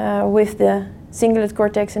thalamus with the cingulate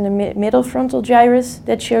cortex and the middle frontal gyrus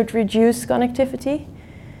that showed reduced connectivity.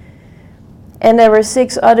 And there were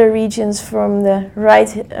 6 other regions from the right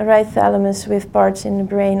thalamus with parts in the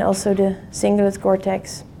brain, also the cingulate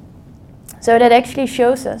cortex. So that actually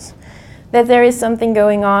shows us that there is something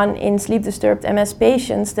going on in sleep disturbed MS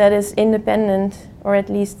patients that is independent, or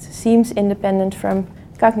at least seems independent from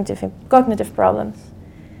cognitive problems.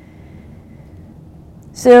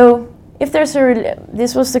 So if there's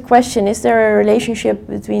this was the question, is there a relationship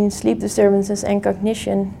between sleep disturbances and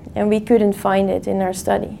cognition? And we couldn't find it in our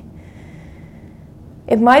study.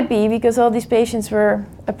 It might be because all these patients were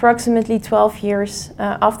approximately 12 years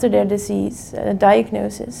after their disease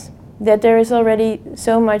diagnosis, that there is already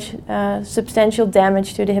so much substantial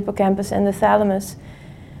damage to the hippocampus and the thalamus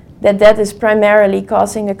that is primarily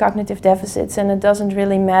causing the cognitive deficits, and it doesn't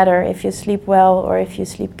really matter if you sleep well or if you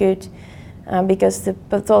sleep good, because the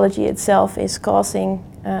pathology itself is causing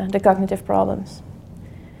the cognitive problems.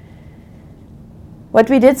 What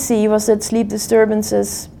we did see was that sleep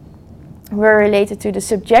disturbances were related to the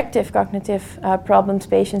subjective cognitive problems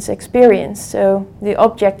patients experienced. So the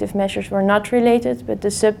objective measures were not related, but the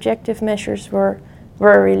subjective measures were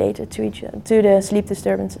related to the sleep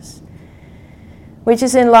disturbances, which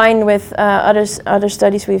is in line with other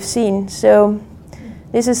studies we've seen. So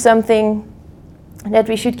this is something that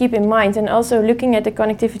we should keep in mind, and also looking at the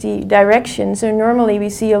connectivity direction. So normally we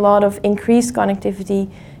see a lot of increased connectivity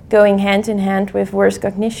going hand in hand with worse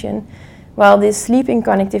cognition, while this sleeping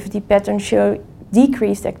connectivity pattern show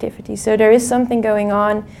decreased activity. So there is something going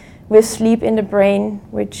on with sleep in the brain,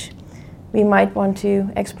 which we might want to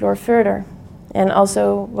explore further. And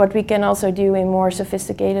also what we can also do in more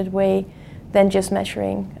sophisticated way than just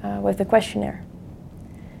measuring with a questionnaire.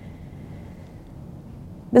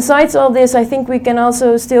 Besides all this, I think we can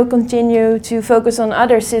also still continue to focus on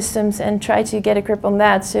other systems and try to get a grip on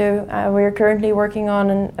that. So we're currently working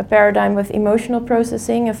on a paradigm with emotional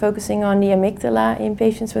processing and focusing on the amygdala in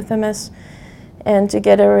patients with MS. And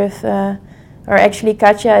together with, or actually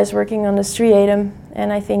Katja is working on the striatum,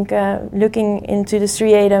 and I think looking into the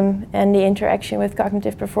striatum and the interaction with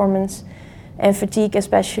cognitive performance and fatigue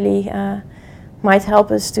especially might help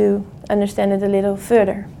us to understand it a little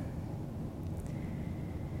further.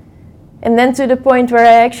 And then to the point where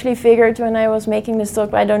I actually figured when I was making this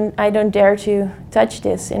talk, I don't dare to touch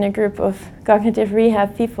this in a group of cognitive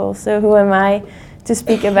rehab people. So who am I to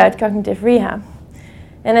speak about cognitive rehab?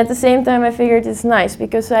 And at the same time, I figured it's nice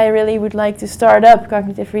because I really would like to start up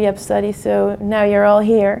cognitive rehab studies. So now you're all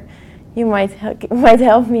here, you might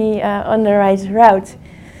help me on the right route.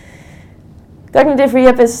 Cognitive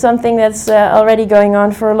rehab is something that's already going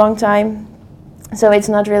on for a long time. So it's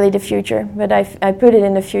not really the future, but I put it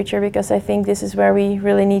in the future because I think this is where we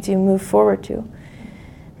really need to move forward to.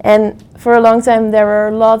 And for a long time, there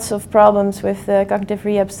were lots of problems with the cognitive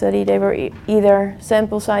rehab study. They were either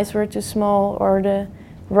sample size were too small or the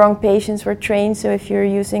wrong patients were trained. So if you're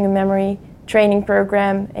using a memory training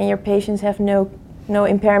program and your patients have no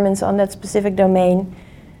impairments on that specific domain,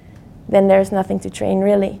 then there's nothing to train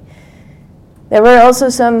really. There were also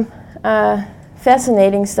some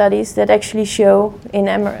fascinating studies that actually show in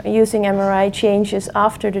using MRI changes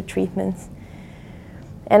after the treatment.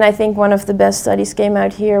 And I think one of the best studies came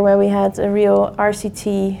out here where we had a real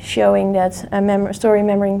RCT showing that a story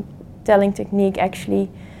memory telling technique actually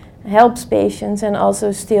helps patients, and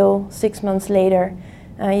also still 6 months later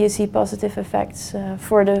you see positive effects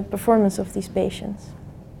for the performance of these patients.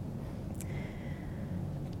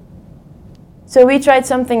 So we tried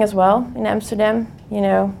something as well in Amsterdam. You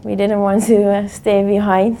know, we didn't want to stay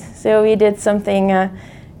behind. So we did something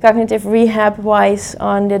cognitive rehab-wise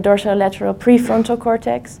on the dorsolateral prefrontal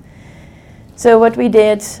cortex. So what we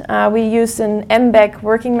did, we used an MBEC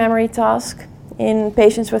working memory task in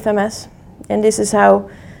patients with MS. And this is how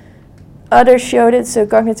others showed it. So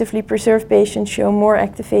cognitively preserved patients show more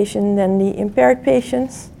activation than the impaired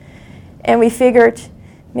patients. And we figured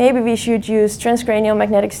maybe we should use transcranial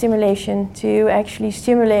magnetic stimulation to actually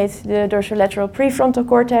stimulate the dorsolateral prefrontal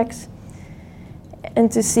cortex and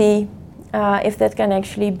to see if that can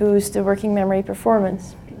actually boost the working memory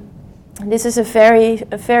performance. This is a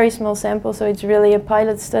very small sample, so it's really a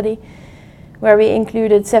pilot study where we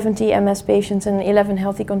included 70 MS patients and 11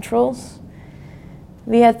 healthy controls.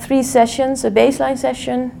 We had 3 sessions, a baseline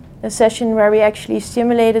session, a session where we actually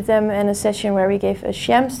stimulated them, and a session where we gave a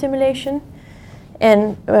sham stimulation.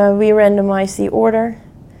 And we randomized the order.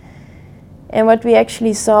 And what we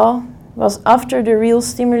actually saw was after the real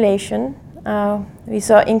stimulation, we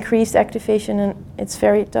saw increased activation, and it's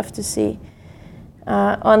very tough to see,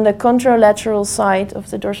 on the contralateral side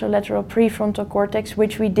of the dorsolateral prefrontal cortex,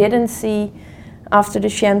 which we didn't see after the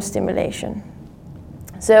sham stimulation.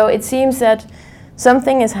 So it seems that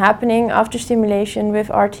something is happening after stimulation with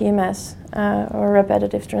RTMS, or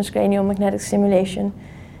repetitive transcranial magnetic stimulation,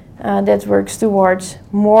 that works towards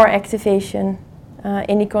more activation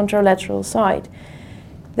in the contralateral side.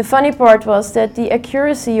 The funny part was that the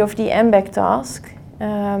accuracy of the MBEC task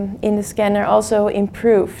in the scanner also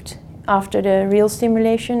improved after the real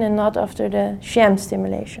stimulation and not after the sham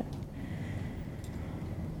stimulation.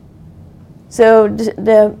 So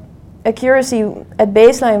the accuracy at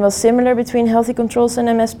baseline was similar between healthy controls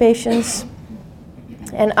and MS patients,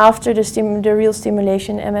 and after the real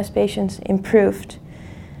stimulation, MS patients improved.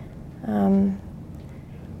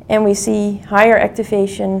 And we see higher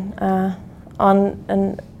activation on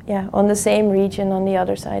the same region on the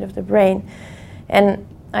other side of the brain. And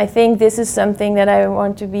I think this is something that I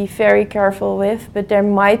want to be very careful with, but there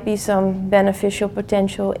might be some beneficial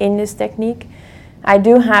potential in this technique. I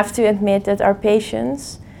do have to admit that our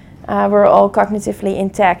patients were all cognitively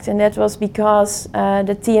intact, and that was because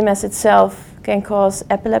the TMS itself can cause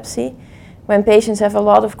epilepsy. When patients have a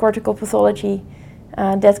lot of cortical pathology,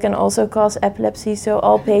 that can also cause epilepsy. So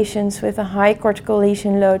all patients with a high cortical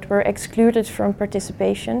lesion load were excluded from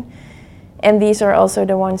participation. And these are also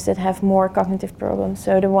the ones that have more cognitive problems.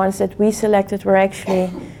 So the ones that we selected were actually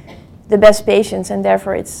the best patients, and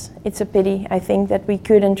therefore it's a pity, I think, that we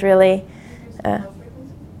couldn't really...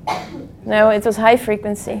 No, it was high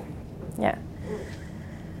frequency. Yeah.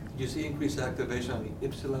 Do you see increased activation on the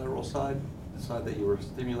ipsilateral side, the side that you were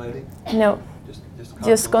stimulating? No,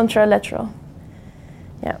 just contralateral.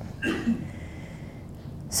 Yeah.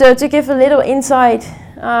 So to give a little insight,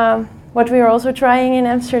 what we are also trying in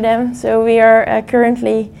Amsterdam, so we are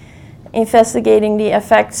currently investigating the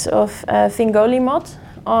effects of fingolimod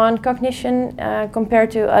on cognition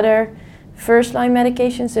compared to other first-line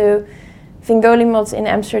medications. So fingolimod in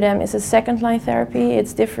Amsterdam is a second-line therapy.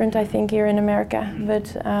 It's different, I think, here in America,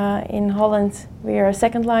 but in Holland we are a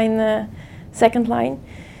second line.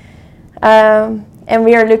 And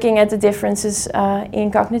we are looking at the differences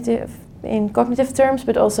in cognitive terms,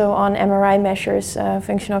 but also on MRI measures,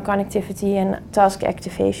 functional connectivity and task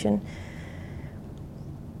activation.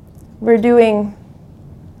 We're doing,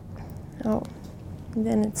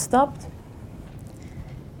 then it stopped.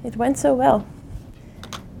 It went so well.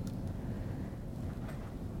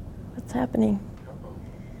 What's happening?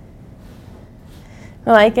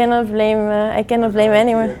 Well, I cannot blame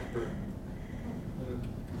anyone.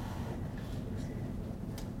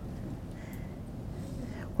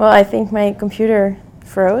 Well, I think my computer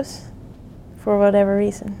froze for whatever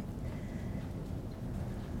reason.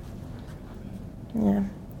 Yeah,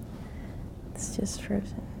 it's just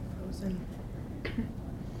frozen.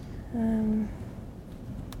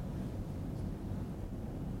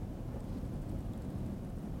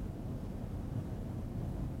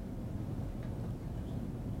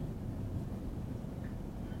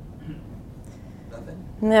 Nothing?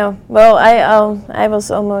 No. Well, I was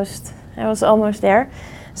almost there.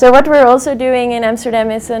 So what we're also doing in Amsterdam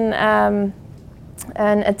is an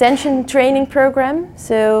attention training program.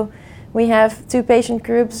 So we have two patient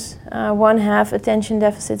groups. One have attention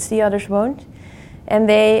deficits, the others won't, and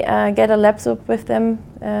they get a laptop with them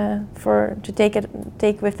to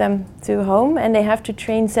take with them to home, and they have to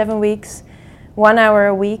train 7 weeks, 1 hour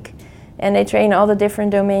a week, and they train all the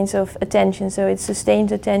different domains of attention. So it's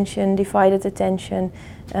sustained attention, divided attention,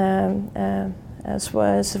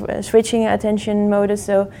 switching attention modus.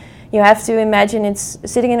 So you have to imagine it's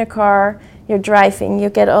sitting in a car, you're driving, you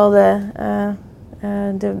get all the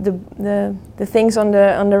things on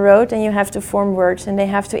the road, and you have to form words, and they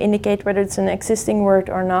have to indicate whether it's an existing word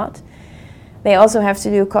or not. They also have to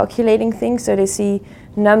do calculating things, so they see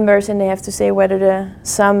numbers and they have to say whether the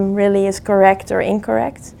sum really is correct or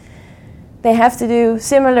incorrect. They have to do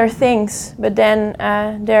similar things, but then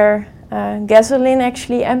their gasoline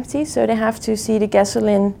actually empty, so they have to see the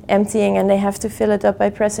gasoline emptying and they have to fill it up by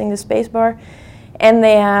pressing the space bar. And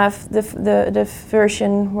they have the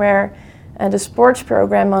version where the sports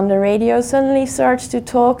program on the radio suddenly starts to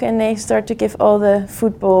talk, and they start to give all the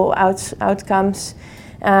football outcomes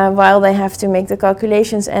while they have to make the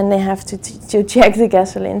calculations and they have to check the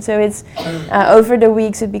gasoline. So it's over the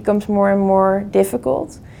weeks it becomes more and more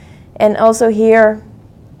difficult. And also here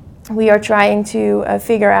we are trying to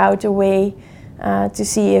figure out a way to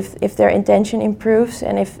see if their attention improves,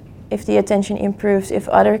 and if the attention improves, if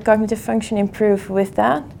other cognitive function improve with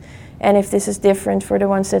that, and if this is different for the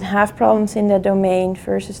ones that have problems in that domain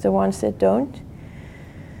versus the ones that don't.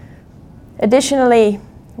 Additionally,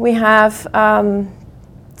 we have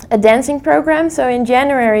a dancing program. So in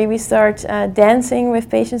January we start dancing with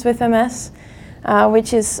patients with MS,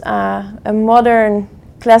 which is a modern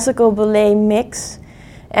classical ballet mix.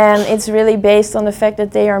 And it's really based on the fact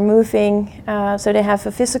that they are moving, so they have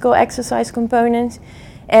a physical exercise component,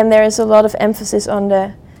 and there is a lot of emphasis on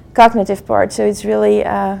the cognitive part. So it's really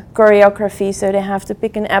choreography, so they have to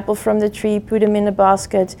pick an apple from the tree, put them in a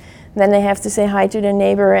basket, then they have to say hi to their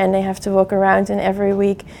neighbor, and they have to walk around, and every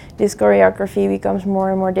week this choreography becomes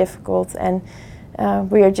more and more difficult. And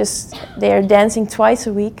they are dancing twice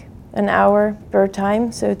a week, an hour per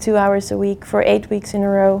time, so 2 hours a week for 8 weeks in a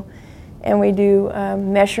row. And we do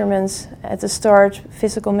measurements at the start,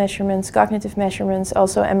 physical measurements, cognitive measurements,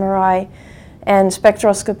 also MRI and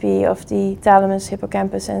spectroscopy of the thalamus,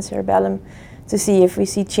 hippocampus and cerebellum to see if we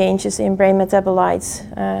see changes in brain metabolites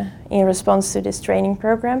in response to this training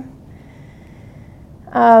program.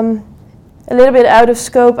 A little bit out of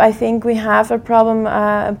scope, I think we have a problem,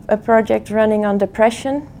 a project running on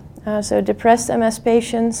depression. So depressed MS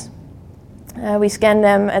patients, we scan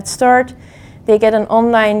them at start. They get an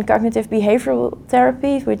online cognitive behavioral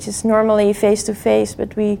therapy, which is normally face-to-face,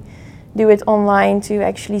 but we do it online to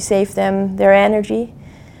actually save them their energy.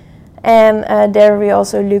 And there we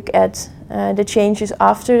also look at the changes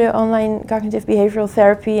after the online cognitive behavioral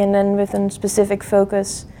therapy, and then with a specific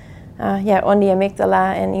focus on the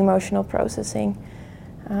amygdala and emotional processing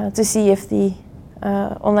to see if the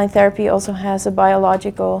online therapy also has a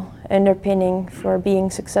biological underpinning for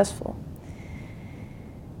being successful.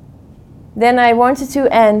 Then I wanted to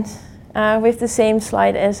end with the same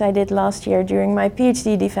slide as I did last year during my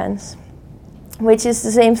PhD defense, which is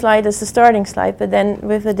the same slide as the starting slide, but then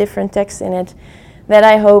with a different text in it, that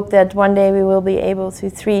I hope that one day we will be able to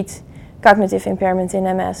treat cognitive impairment in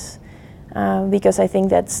MS, because I think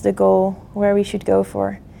that's the goal where we should go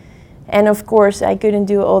for. And of course, I couldn't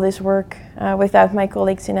do all this work without my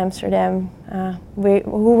colleagues in Amsterdam,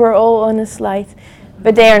 who were all on the slide.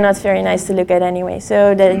 But they are not very nice to look at anyway, so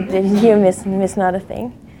you miss not a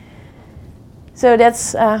thing. So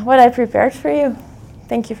that's what I prepared for you.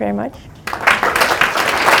 Thank you very much.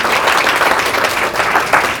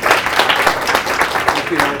 Thank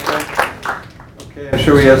you, Monica. Okay, I'm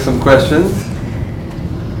sure we have some questions.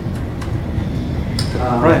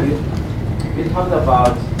 Right. We talked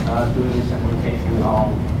about doing some application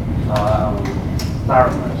on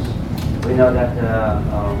thalamus. We know that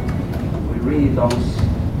we really don't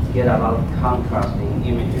get a lot of contrast in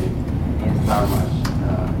imaging in thalamus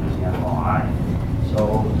using MRI.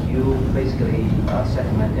 So you basically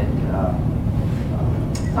segmented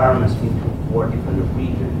thalamus into 4 different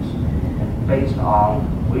regions. And based on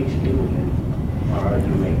which imaging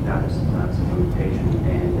you make that segmentation,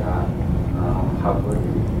 and how good?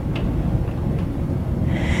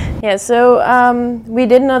 Yeah, so we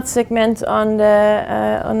did not segment on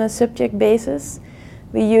a subject basis.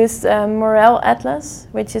 We used Morel Atlas,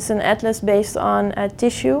 which is an atlas based on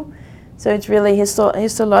tissue. So it's really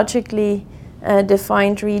histologically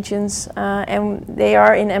defined regions, and they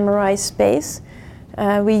are in MRI space.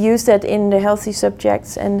 We use that in the healthy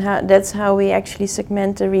subjects, and that's how we actually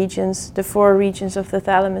segment the regions, the 4 regions of the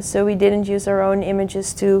thalamus. So we didn't use our own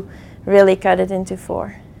images to really cut it into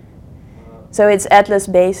 4. So it's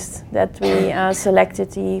atlas-based that we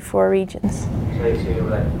selected the 4 regions. So you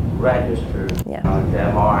like register Yeah. the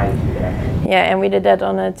MRI to that. Yeah, and we did that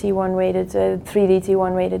on a T1 weighted, 3D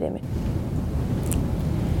T1 weighted image.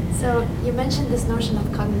 So you mentioned this notion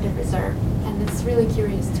of cognitive reserve, and it's really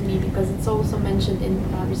curious to me because it's also mentioned in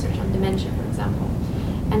research on dementia, for example.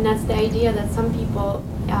 And that's the idea that some people,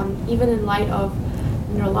 even in light of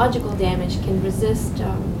neurological damage, can resist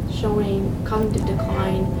showing cognitive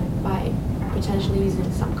decline by potentially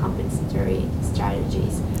using some compensatory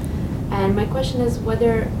strategies. And my question is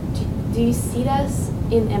whether, do you see this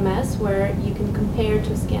in MS where you can compare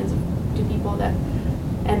 2 scans to people that,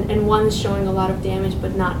 and one is showing a lot of damage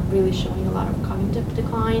but not really showing a lot of cognitive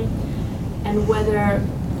decline, and whether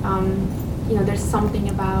there's something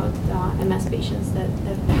about MS patients that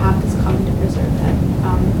have this cognitive reserve that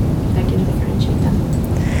can differentiate them?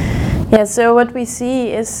 Yeah, so what we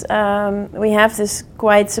see is we have this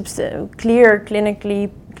quite clear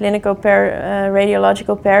clinical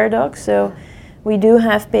radiological paradox. So we do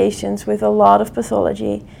have patients with a lot of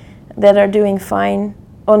pathology that are doing fine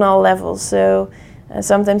on all levels. So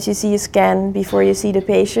sometimes you see a scan before you see the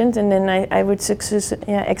patient, and then I would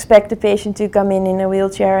expect the patient to come in a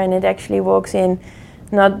wheelchair, and it actually walks in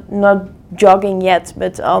not jogging yet,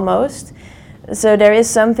 but almost. So there is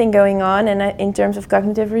something going on, and in terms of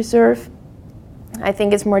cognitive reserve, I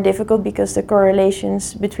think it's more difficult because the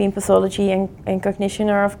correlations between pathology and cognition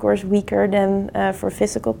are of course weaker than for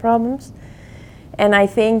physical problems. And I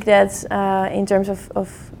think that in terms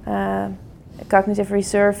of cognitive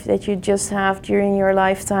reserve that you just have during your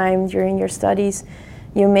lifetime, during your studies,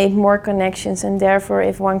 you make more connections, and therefore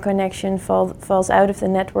if one connection falls out of the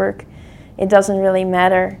network, it doesn't really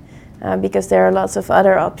matter. Because there are lots of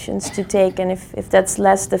other options to take, and if that's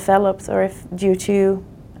less developed, or if due to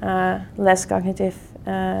less cognitive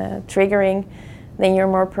triggering, then you're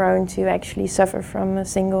more prone to actually suffer from a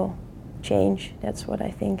single change. That's what I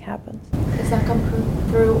think happens. Does that come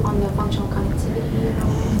through on the functional connectivity?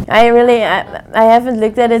 I haven't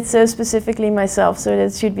looked at it so specifically myself, so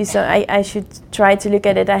that should be I should try to look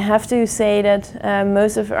at it. I have to say that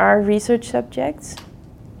most of our research subjects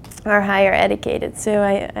are higher educated, so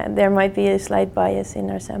there might be a slight bias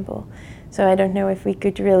in our sample. So I don't know if we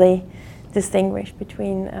could really distinguish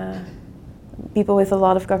between people with a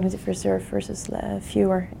lot of cognitive reserve versus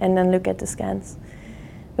fewer, and then look at the scans.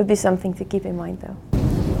 Would be something to keep in mind, though.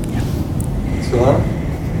 Solana?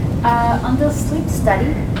 On the sleep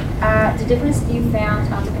study, the difference you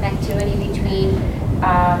found on the connectivity between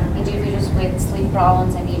individuals with sleep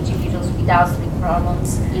problems and individuals without sleep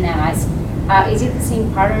problems in MS, is it the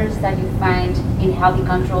same patterns that you find in healthy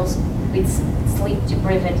controls with sleep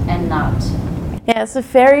deprived and not? Yeah, it's a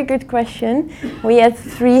very good question. We had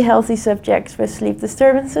 3 healthy subjects with sleep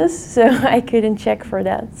disturbances, so I couldn't check for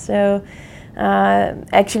that. So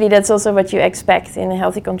actually that's also what you expect in a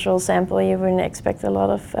healthy control sample. You wouldn't expect a lot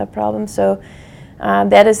of problems. So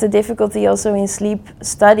that is the difficulty also in sleep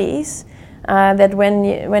studies, that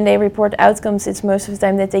when they report outcomes, it's most of the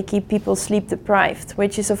time that they keep people sleep deprived,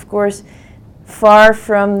 which is of course far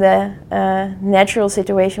from the natural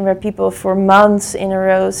situation where people for months in a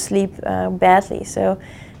row sleep badly. So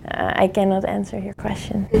I cannot answer your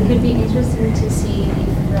question. It could be interesting to see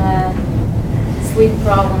if the sleep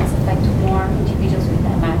problems affect more individuals with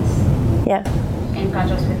MS. Yeah. In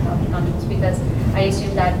contrast with healthy controls, because I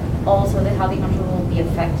assume that also the healthy control will be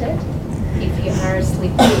affected if you have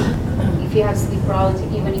sleep. If you have sleep problems,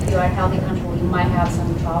 even if you are healthy control, you might have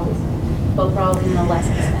some troubles, but probably in a less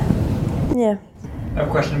extent. Yeah. I have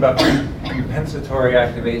a question about compensatory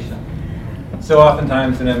activation. So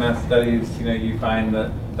oftentimes in MS studies, you find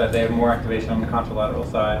that they have more activation on the contralateral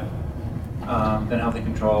side than healthy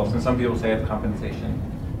controls, and some people say it's compensation.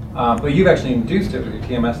 But you've actually induced it with your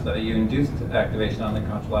TMS study. You induced activation on the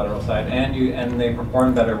contralateral side, and they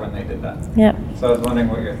performed better when they did that. Yeah. So I was wondering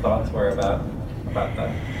what your thoughts were about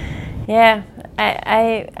that. Yeah,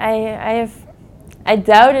 I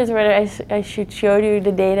doubted whether I should show you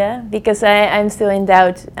the data, because I'm still in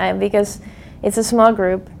doubt, because it's a small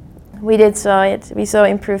group we did saw it. We saw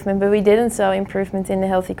improvement, but we didn't saw improvement in the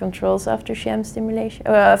healthy controls after sham stimulation,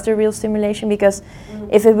 or after real stimulation, because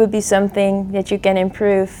if it would be something that you can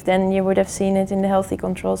improve, then you would have seen it in the healthy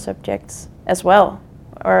control subjects as well,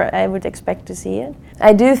 or I would expect to see it.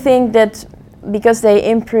 I do think that because they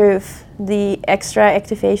improve, the extra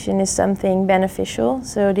activation is something beneficial,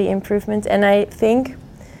 so the improvement, and I think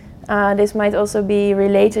this might also be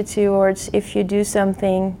related towards if you do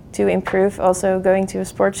something to improve, also going to a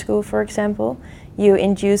sports school, for example, you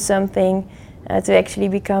induce something to actually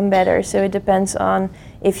become better. So it depends on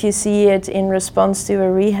if you see it in response to a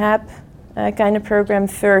rehab kind of program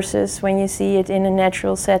versus when you see it in a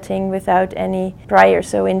natural setting without any prior.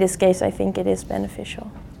 So in this case, I think it is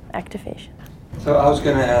beneficial activation. So I was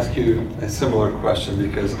going to ask you a similar question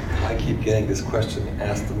because I keep getting this question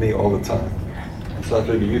asked of me all the time. So I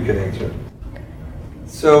figured you could answer it.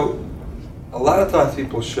 So a lot of times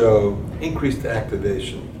people show increased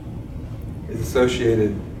activation is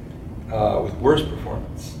associated with worse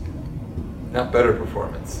performance, not better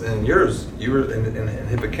performance. And yours, you were in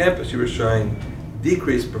hippocampus, you were showing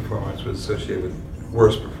decreased performance was associated with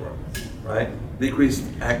worse performance, right? Decreased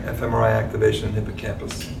fMRI activation in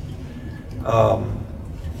hippocampus.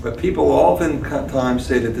 But people oftentimes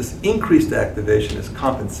say that this increased activation is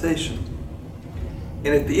compensation.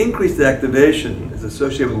 And if the increased activation is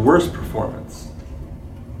associated with worse performance,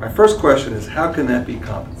 my first question is, how can that be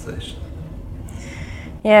compensation?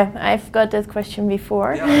 Yeah, I've got that question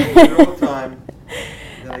before. Yeah, I get it all the time.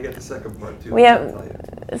 Then I get the second part too.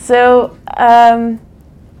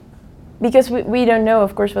 Because we don't know,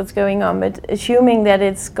 of course, what's going on, but assuming that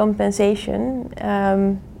it's compensation,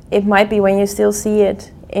 it might be when you still see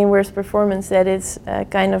it in worse performance that it's a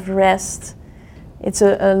kind of rest. It's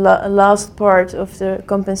a last part of the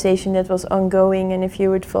compensation that was ongoing, and if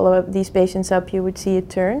you would follow up these patients up, you would see it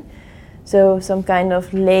turn. So some kind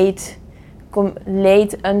of late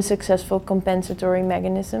unsuccessful compensatory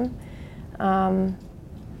mechanism.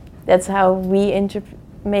 That's how we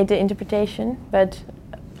made the interpretation, but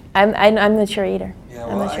I'm not sure either. Yeah,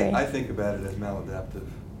 well, I think about it as maladaptive,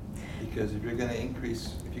 because if you're going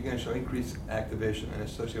to show increased activation and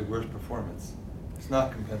associate worse performance, it's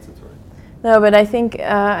not compensatory. No, but I think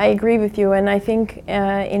I agree with you, and I think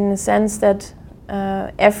in the sense that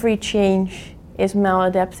every change is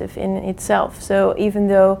maladaptive in itself. So even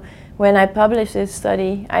though when I published this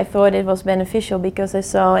study, I thought it was beneficial because I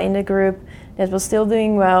saw in the group that was still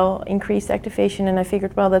doing well, increased activation, and I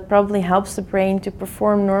figured, well, that probably helps the brain to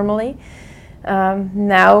perform normally.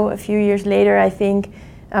 Now, a few years later, I think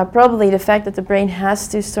probably the fact that the brain has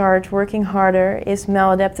to start working harder is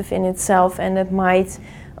maladaptive in itself, and it might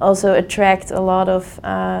also attract a lot of,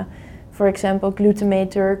 for example,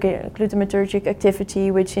 glutamatergic activity,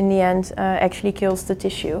 which in the end actually kills the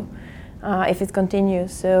tissue if it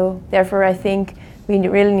continues. So therefore, I think we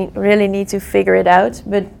really need to figure it out.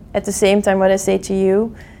 But at the same time, what I say to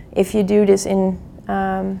you, if you do this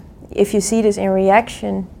if you see this in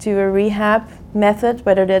reaction to a rehab method,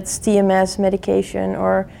 whether that's TMS, medication,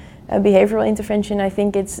 or a behavioral intervention, I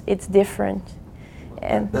think it's different.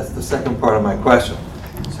 That's the second part of my question.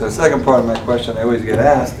 So the second part of my question I always get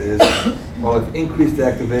asked is, well, if increased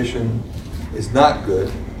activation is not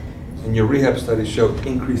good, and your rehab studies show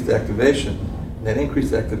increased activation, and that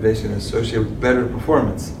increased activation is associated with better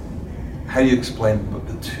performance, how do you explain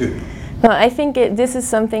the two? Well, I think this is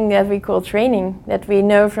something that we call training, that we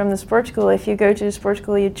know from the sports school. If you go to the sports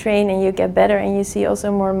school, you train and you get better, and you see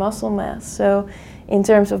also more muscle mass. So in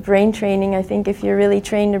terms of brain training, I think if you really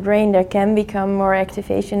train the brain, there can become more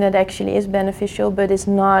activation that actually is beneficial, but is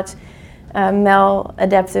not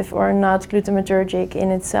maladaptive or not glutamatergic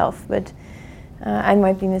in itself. But I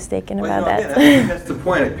might be mistaken about that. I think that's the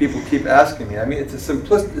point that people keep asking me. I mean, it's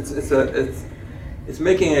it's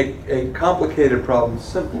making a complicated problem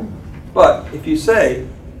simple. But if you say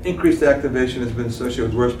increased activation has been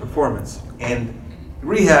associated with worse performance, and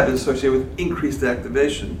rehab is associated with increased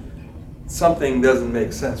activation, something doesn't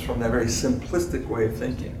make sense from that very simplistic way of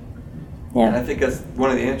thinking. Yeah. And I think that's one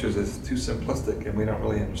of the answers is too simplistic and we don't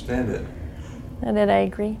really understand it. And that I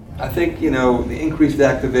agree. I think, the increased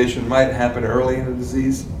activation might happen early in the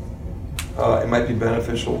disease. It might be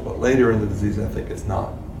beneficial, but later in the disease I think it's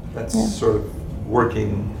not. That's sort of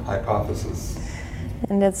working hypothesis.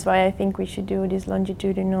 And that's why I think we should do these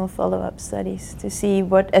longitudinal follow-up studies to see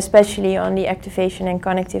what, especially on the activation and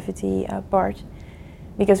connectivity part.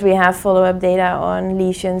 Because we have follow-up data on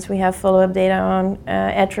lesions, we have follow-up data on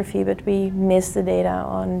atrophy, but we miss the data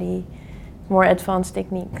on the more advanced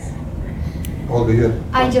techniques. Olga,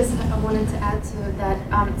 I just wanted to add to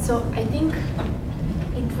that. So I think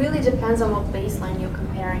in really depends on what baseline you're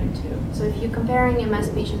comparing to. So if you're comparing MS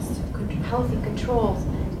patients to healthy controls,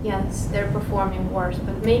 yes, they're performing worse,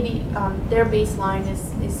 but maybe their baseline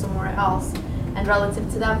is somewhere else, and relative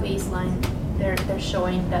to that baseline, they're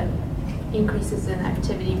showing that increases in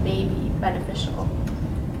activity may be beneficial.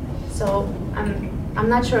 So I'm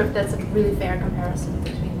not sure if that's a really fair comparison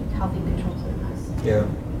between healthy controls and MS. Yeah.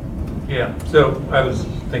 Yeah, so I was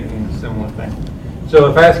thinking a similar thing. So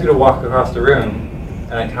if I ask you to walk across the room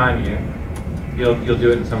and I time you, you'll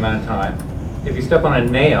do it in some amount of time. If you step on a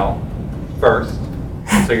nail first,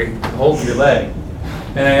 so you're holding your leg,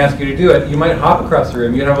 and I ask you to do it, you might hop across the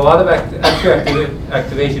room. You'd have a lot of extra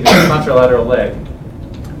activation in your contralateral leg.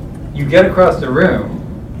 You get across the room,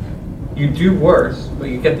 you do worse, but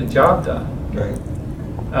you get the job done. Right.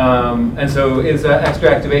 And so is that extra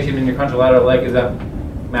activation in your contralateral leg, is that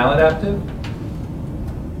maladaptive?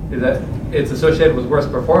 Is that it's associated with worse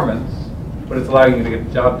performance, but it's allowing you to get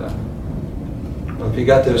the job done? Well, if you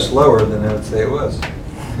got there slower, then I would say it was.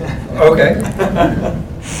 Okay.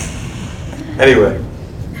 Anyway,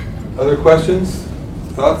 other questions,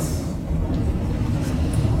 thoughts?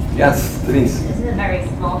 Yes, Denise. This is a very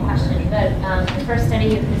small question, but the first study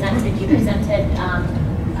you presented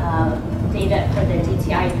data for the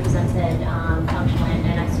DTI. You presented functional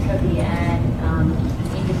anisotropy and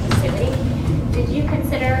inclusivity. Did you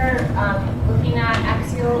consider looking at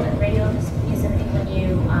axial and radial specificity when you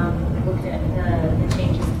looked at the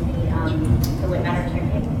changes to the weight matter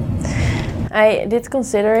technique? I did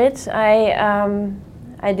consider it.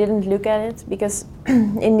 I didn't look at it because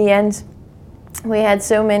in the end we had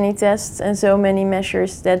so many tests and so many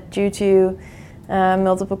measures that due to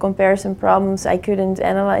multiple comparison problems I couldn't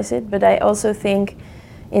analyze it. But I also think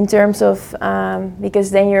in terms of,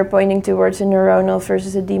 because then you're pointing towards a neuronal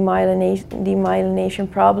versus a demyelination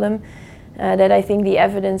problem, that I think the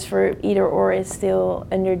evidence for either or is still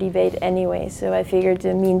under debate anyway. So I figured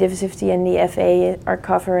the mean diffusivity and the FA are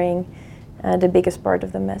covering the biggest part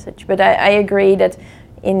of the message. But I agree that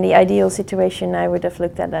in the ideal situation I would have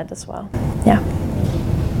looked at that as well. Yeah.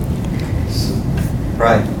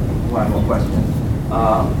 Right. One more question.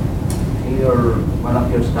 In one of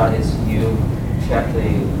your studies, you checked the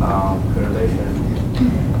correlation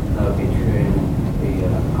between the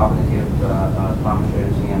cognitive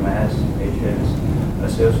functions in MS patients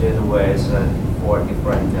associated with four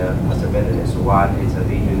different possibilities. One is the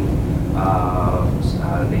lesion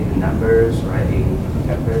numbers, right, in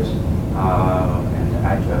campus, and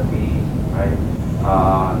atrophy, right?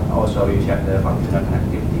 Also, you checked the functional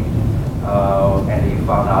connectivity. And you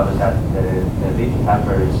found out that the lesion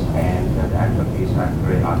numbers and the atrophies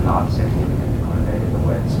actually are not significantly correlated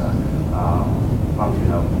with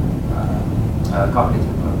functional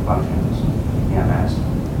cognitive functions in MS.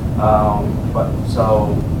 But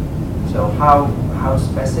so how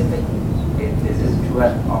specific is this to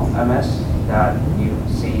MS that you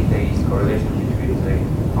see the correlation between the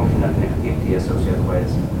functional connectivity associated with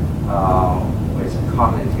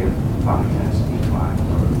cognitive functions decline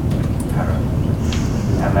or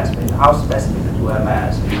MS? How specific to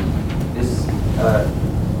MS? This,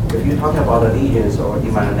 if you're talking about the lesions or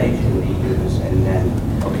demyelination lesions, and then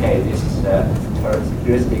okay, this is the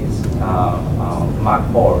characteristics mark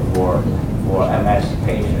for MS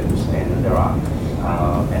patients, and there are,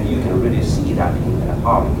 and you can really see that in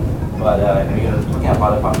anatomy. But when you're talking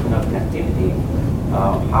about the functional connectivity,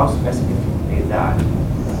 how specific is that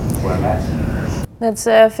for MS? That's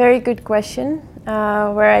a very good question.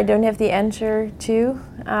 Where I don't have the answer to,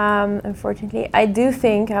 unfortunately. I do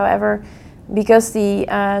think, however, because the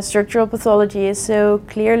structural pathology is so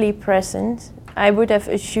clearly present, I would have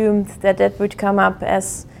assumed that that would come up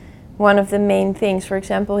as one of the main things. For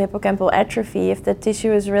example, hippocampal atrophy, if the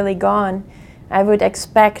tissue is really gone, I would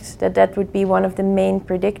expect that that would be one of the main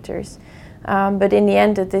predictors. But in the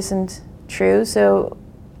end, it isn't true. So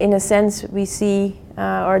in a sense, we see,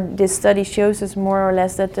 or this study shows us more or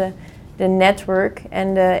less that the network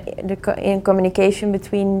and in communication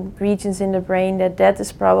between regions in the brain, that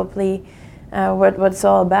is probably what it's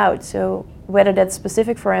all about. So whether that's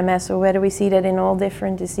specific for MS or whether we see that in all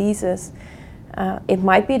different diseases, it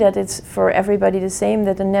might be that it's for everybody the same,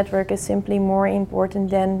 that the network is simply more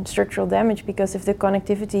important than structural damage, because if the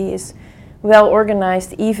connectivity is well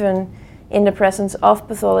organized, even in the presence of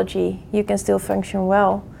pathology, you can still function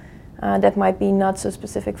well. That might be not so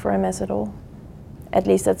specific for MS at all. At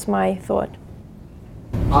least that's my thought.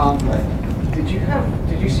 Did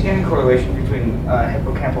you see any correlation between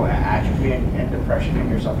hippocampal atrophy and depression in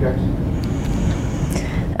your subjects?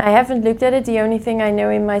 I haven't looked at it. The only thing I know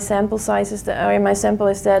in my sample size is that, or in my sample,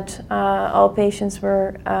 is that all patients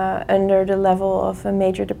were under the level of a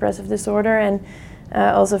major depressive disorder, and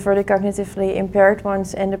Also for the cognitively impaired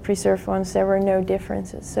ones and the preserved ones, there were no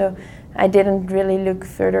differences. So I didn't really look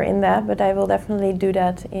further in that, but I will definitely do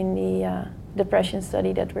that in the depression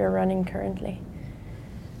study that we're running currently.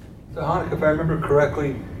 So Hanneke, if I remember correctly,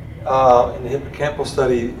 in the hippocampal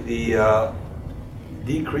study, the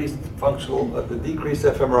decreased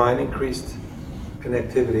fMRI and increased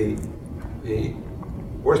connectivity, the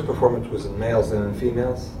worst performance was in males than in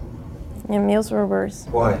females? Yeah, males were worse.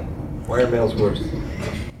 Why? Why are males worse?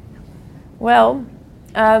 Well,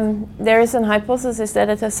 there is an hypothesis that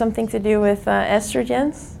it has something to do with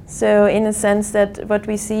estrogens. So in a sense that what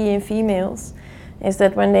we see in females is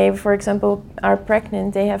that when they, for example, are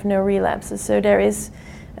pregnant, they have no relapses. So there is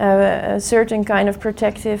a certain kind of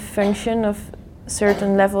protective function of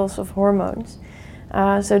certain levels of hormones.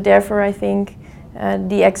 So therefore I think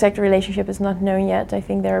the exact relationship is not known yet. I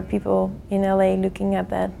think there are people in LA looking at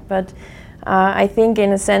that. But I think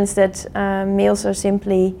in a sense that males are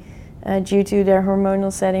simply, due to their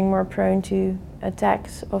hormonal setting, more prone to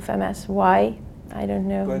attacks of MS. Why? I don't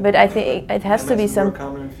know. But I think it has to be some... MS is more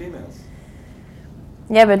common in females.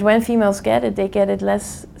 Yeah, but when females get it, they get it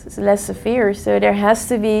less severe. So there has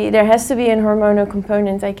to be an hormonal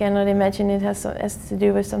component. I cannot imagine it has to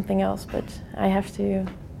do with something else. But I have to.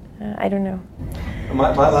 I don't know.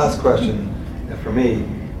 My last question for me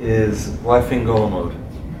is why fingolimod?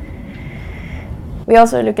 We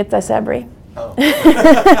also look at Tysabri. Oh.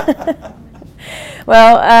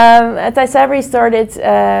 Well, Tysabri started.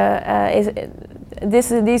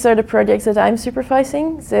 These are the projects that I'm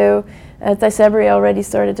supervising. So Tysabri already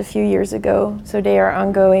started a few years ago. So they are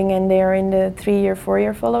ongoing and they are in the 3-year,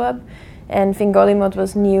 4-year follow-up. And fingolimod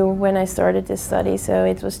was new when I started this study. So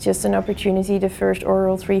it was just an opportunity, the first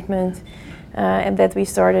oral treatment, and that we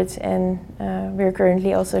started. And we're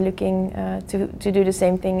currently also looking to do the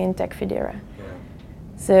same thing in Tecfidera. Yeah.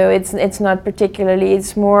 So it's not particularly.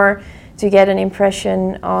 It's more to get an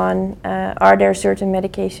impression on are there certain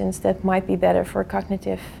medications that might be better for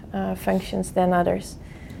cognitive functions than others.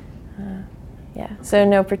 Yeah, so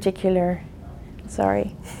no particular,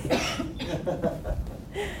 sorry.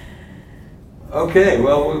 Okay,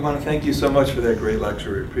 well, we want to thank you so much for that great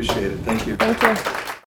lecture. We appreciate it. Thank you. Thank you.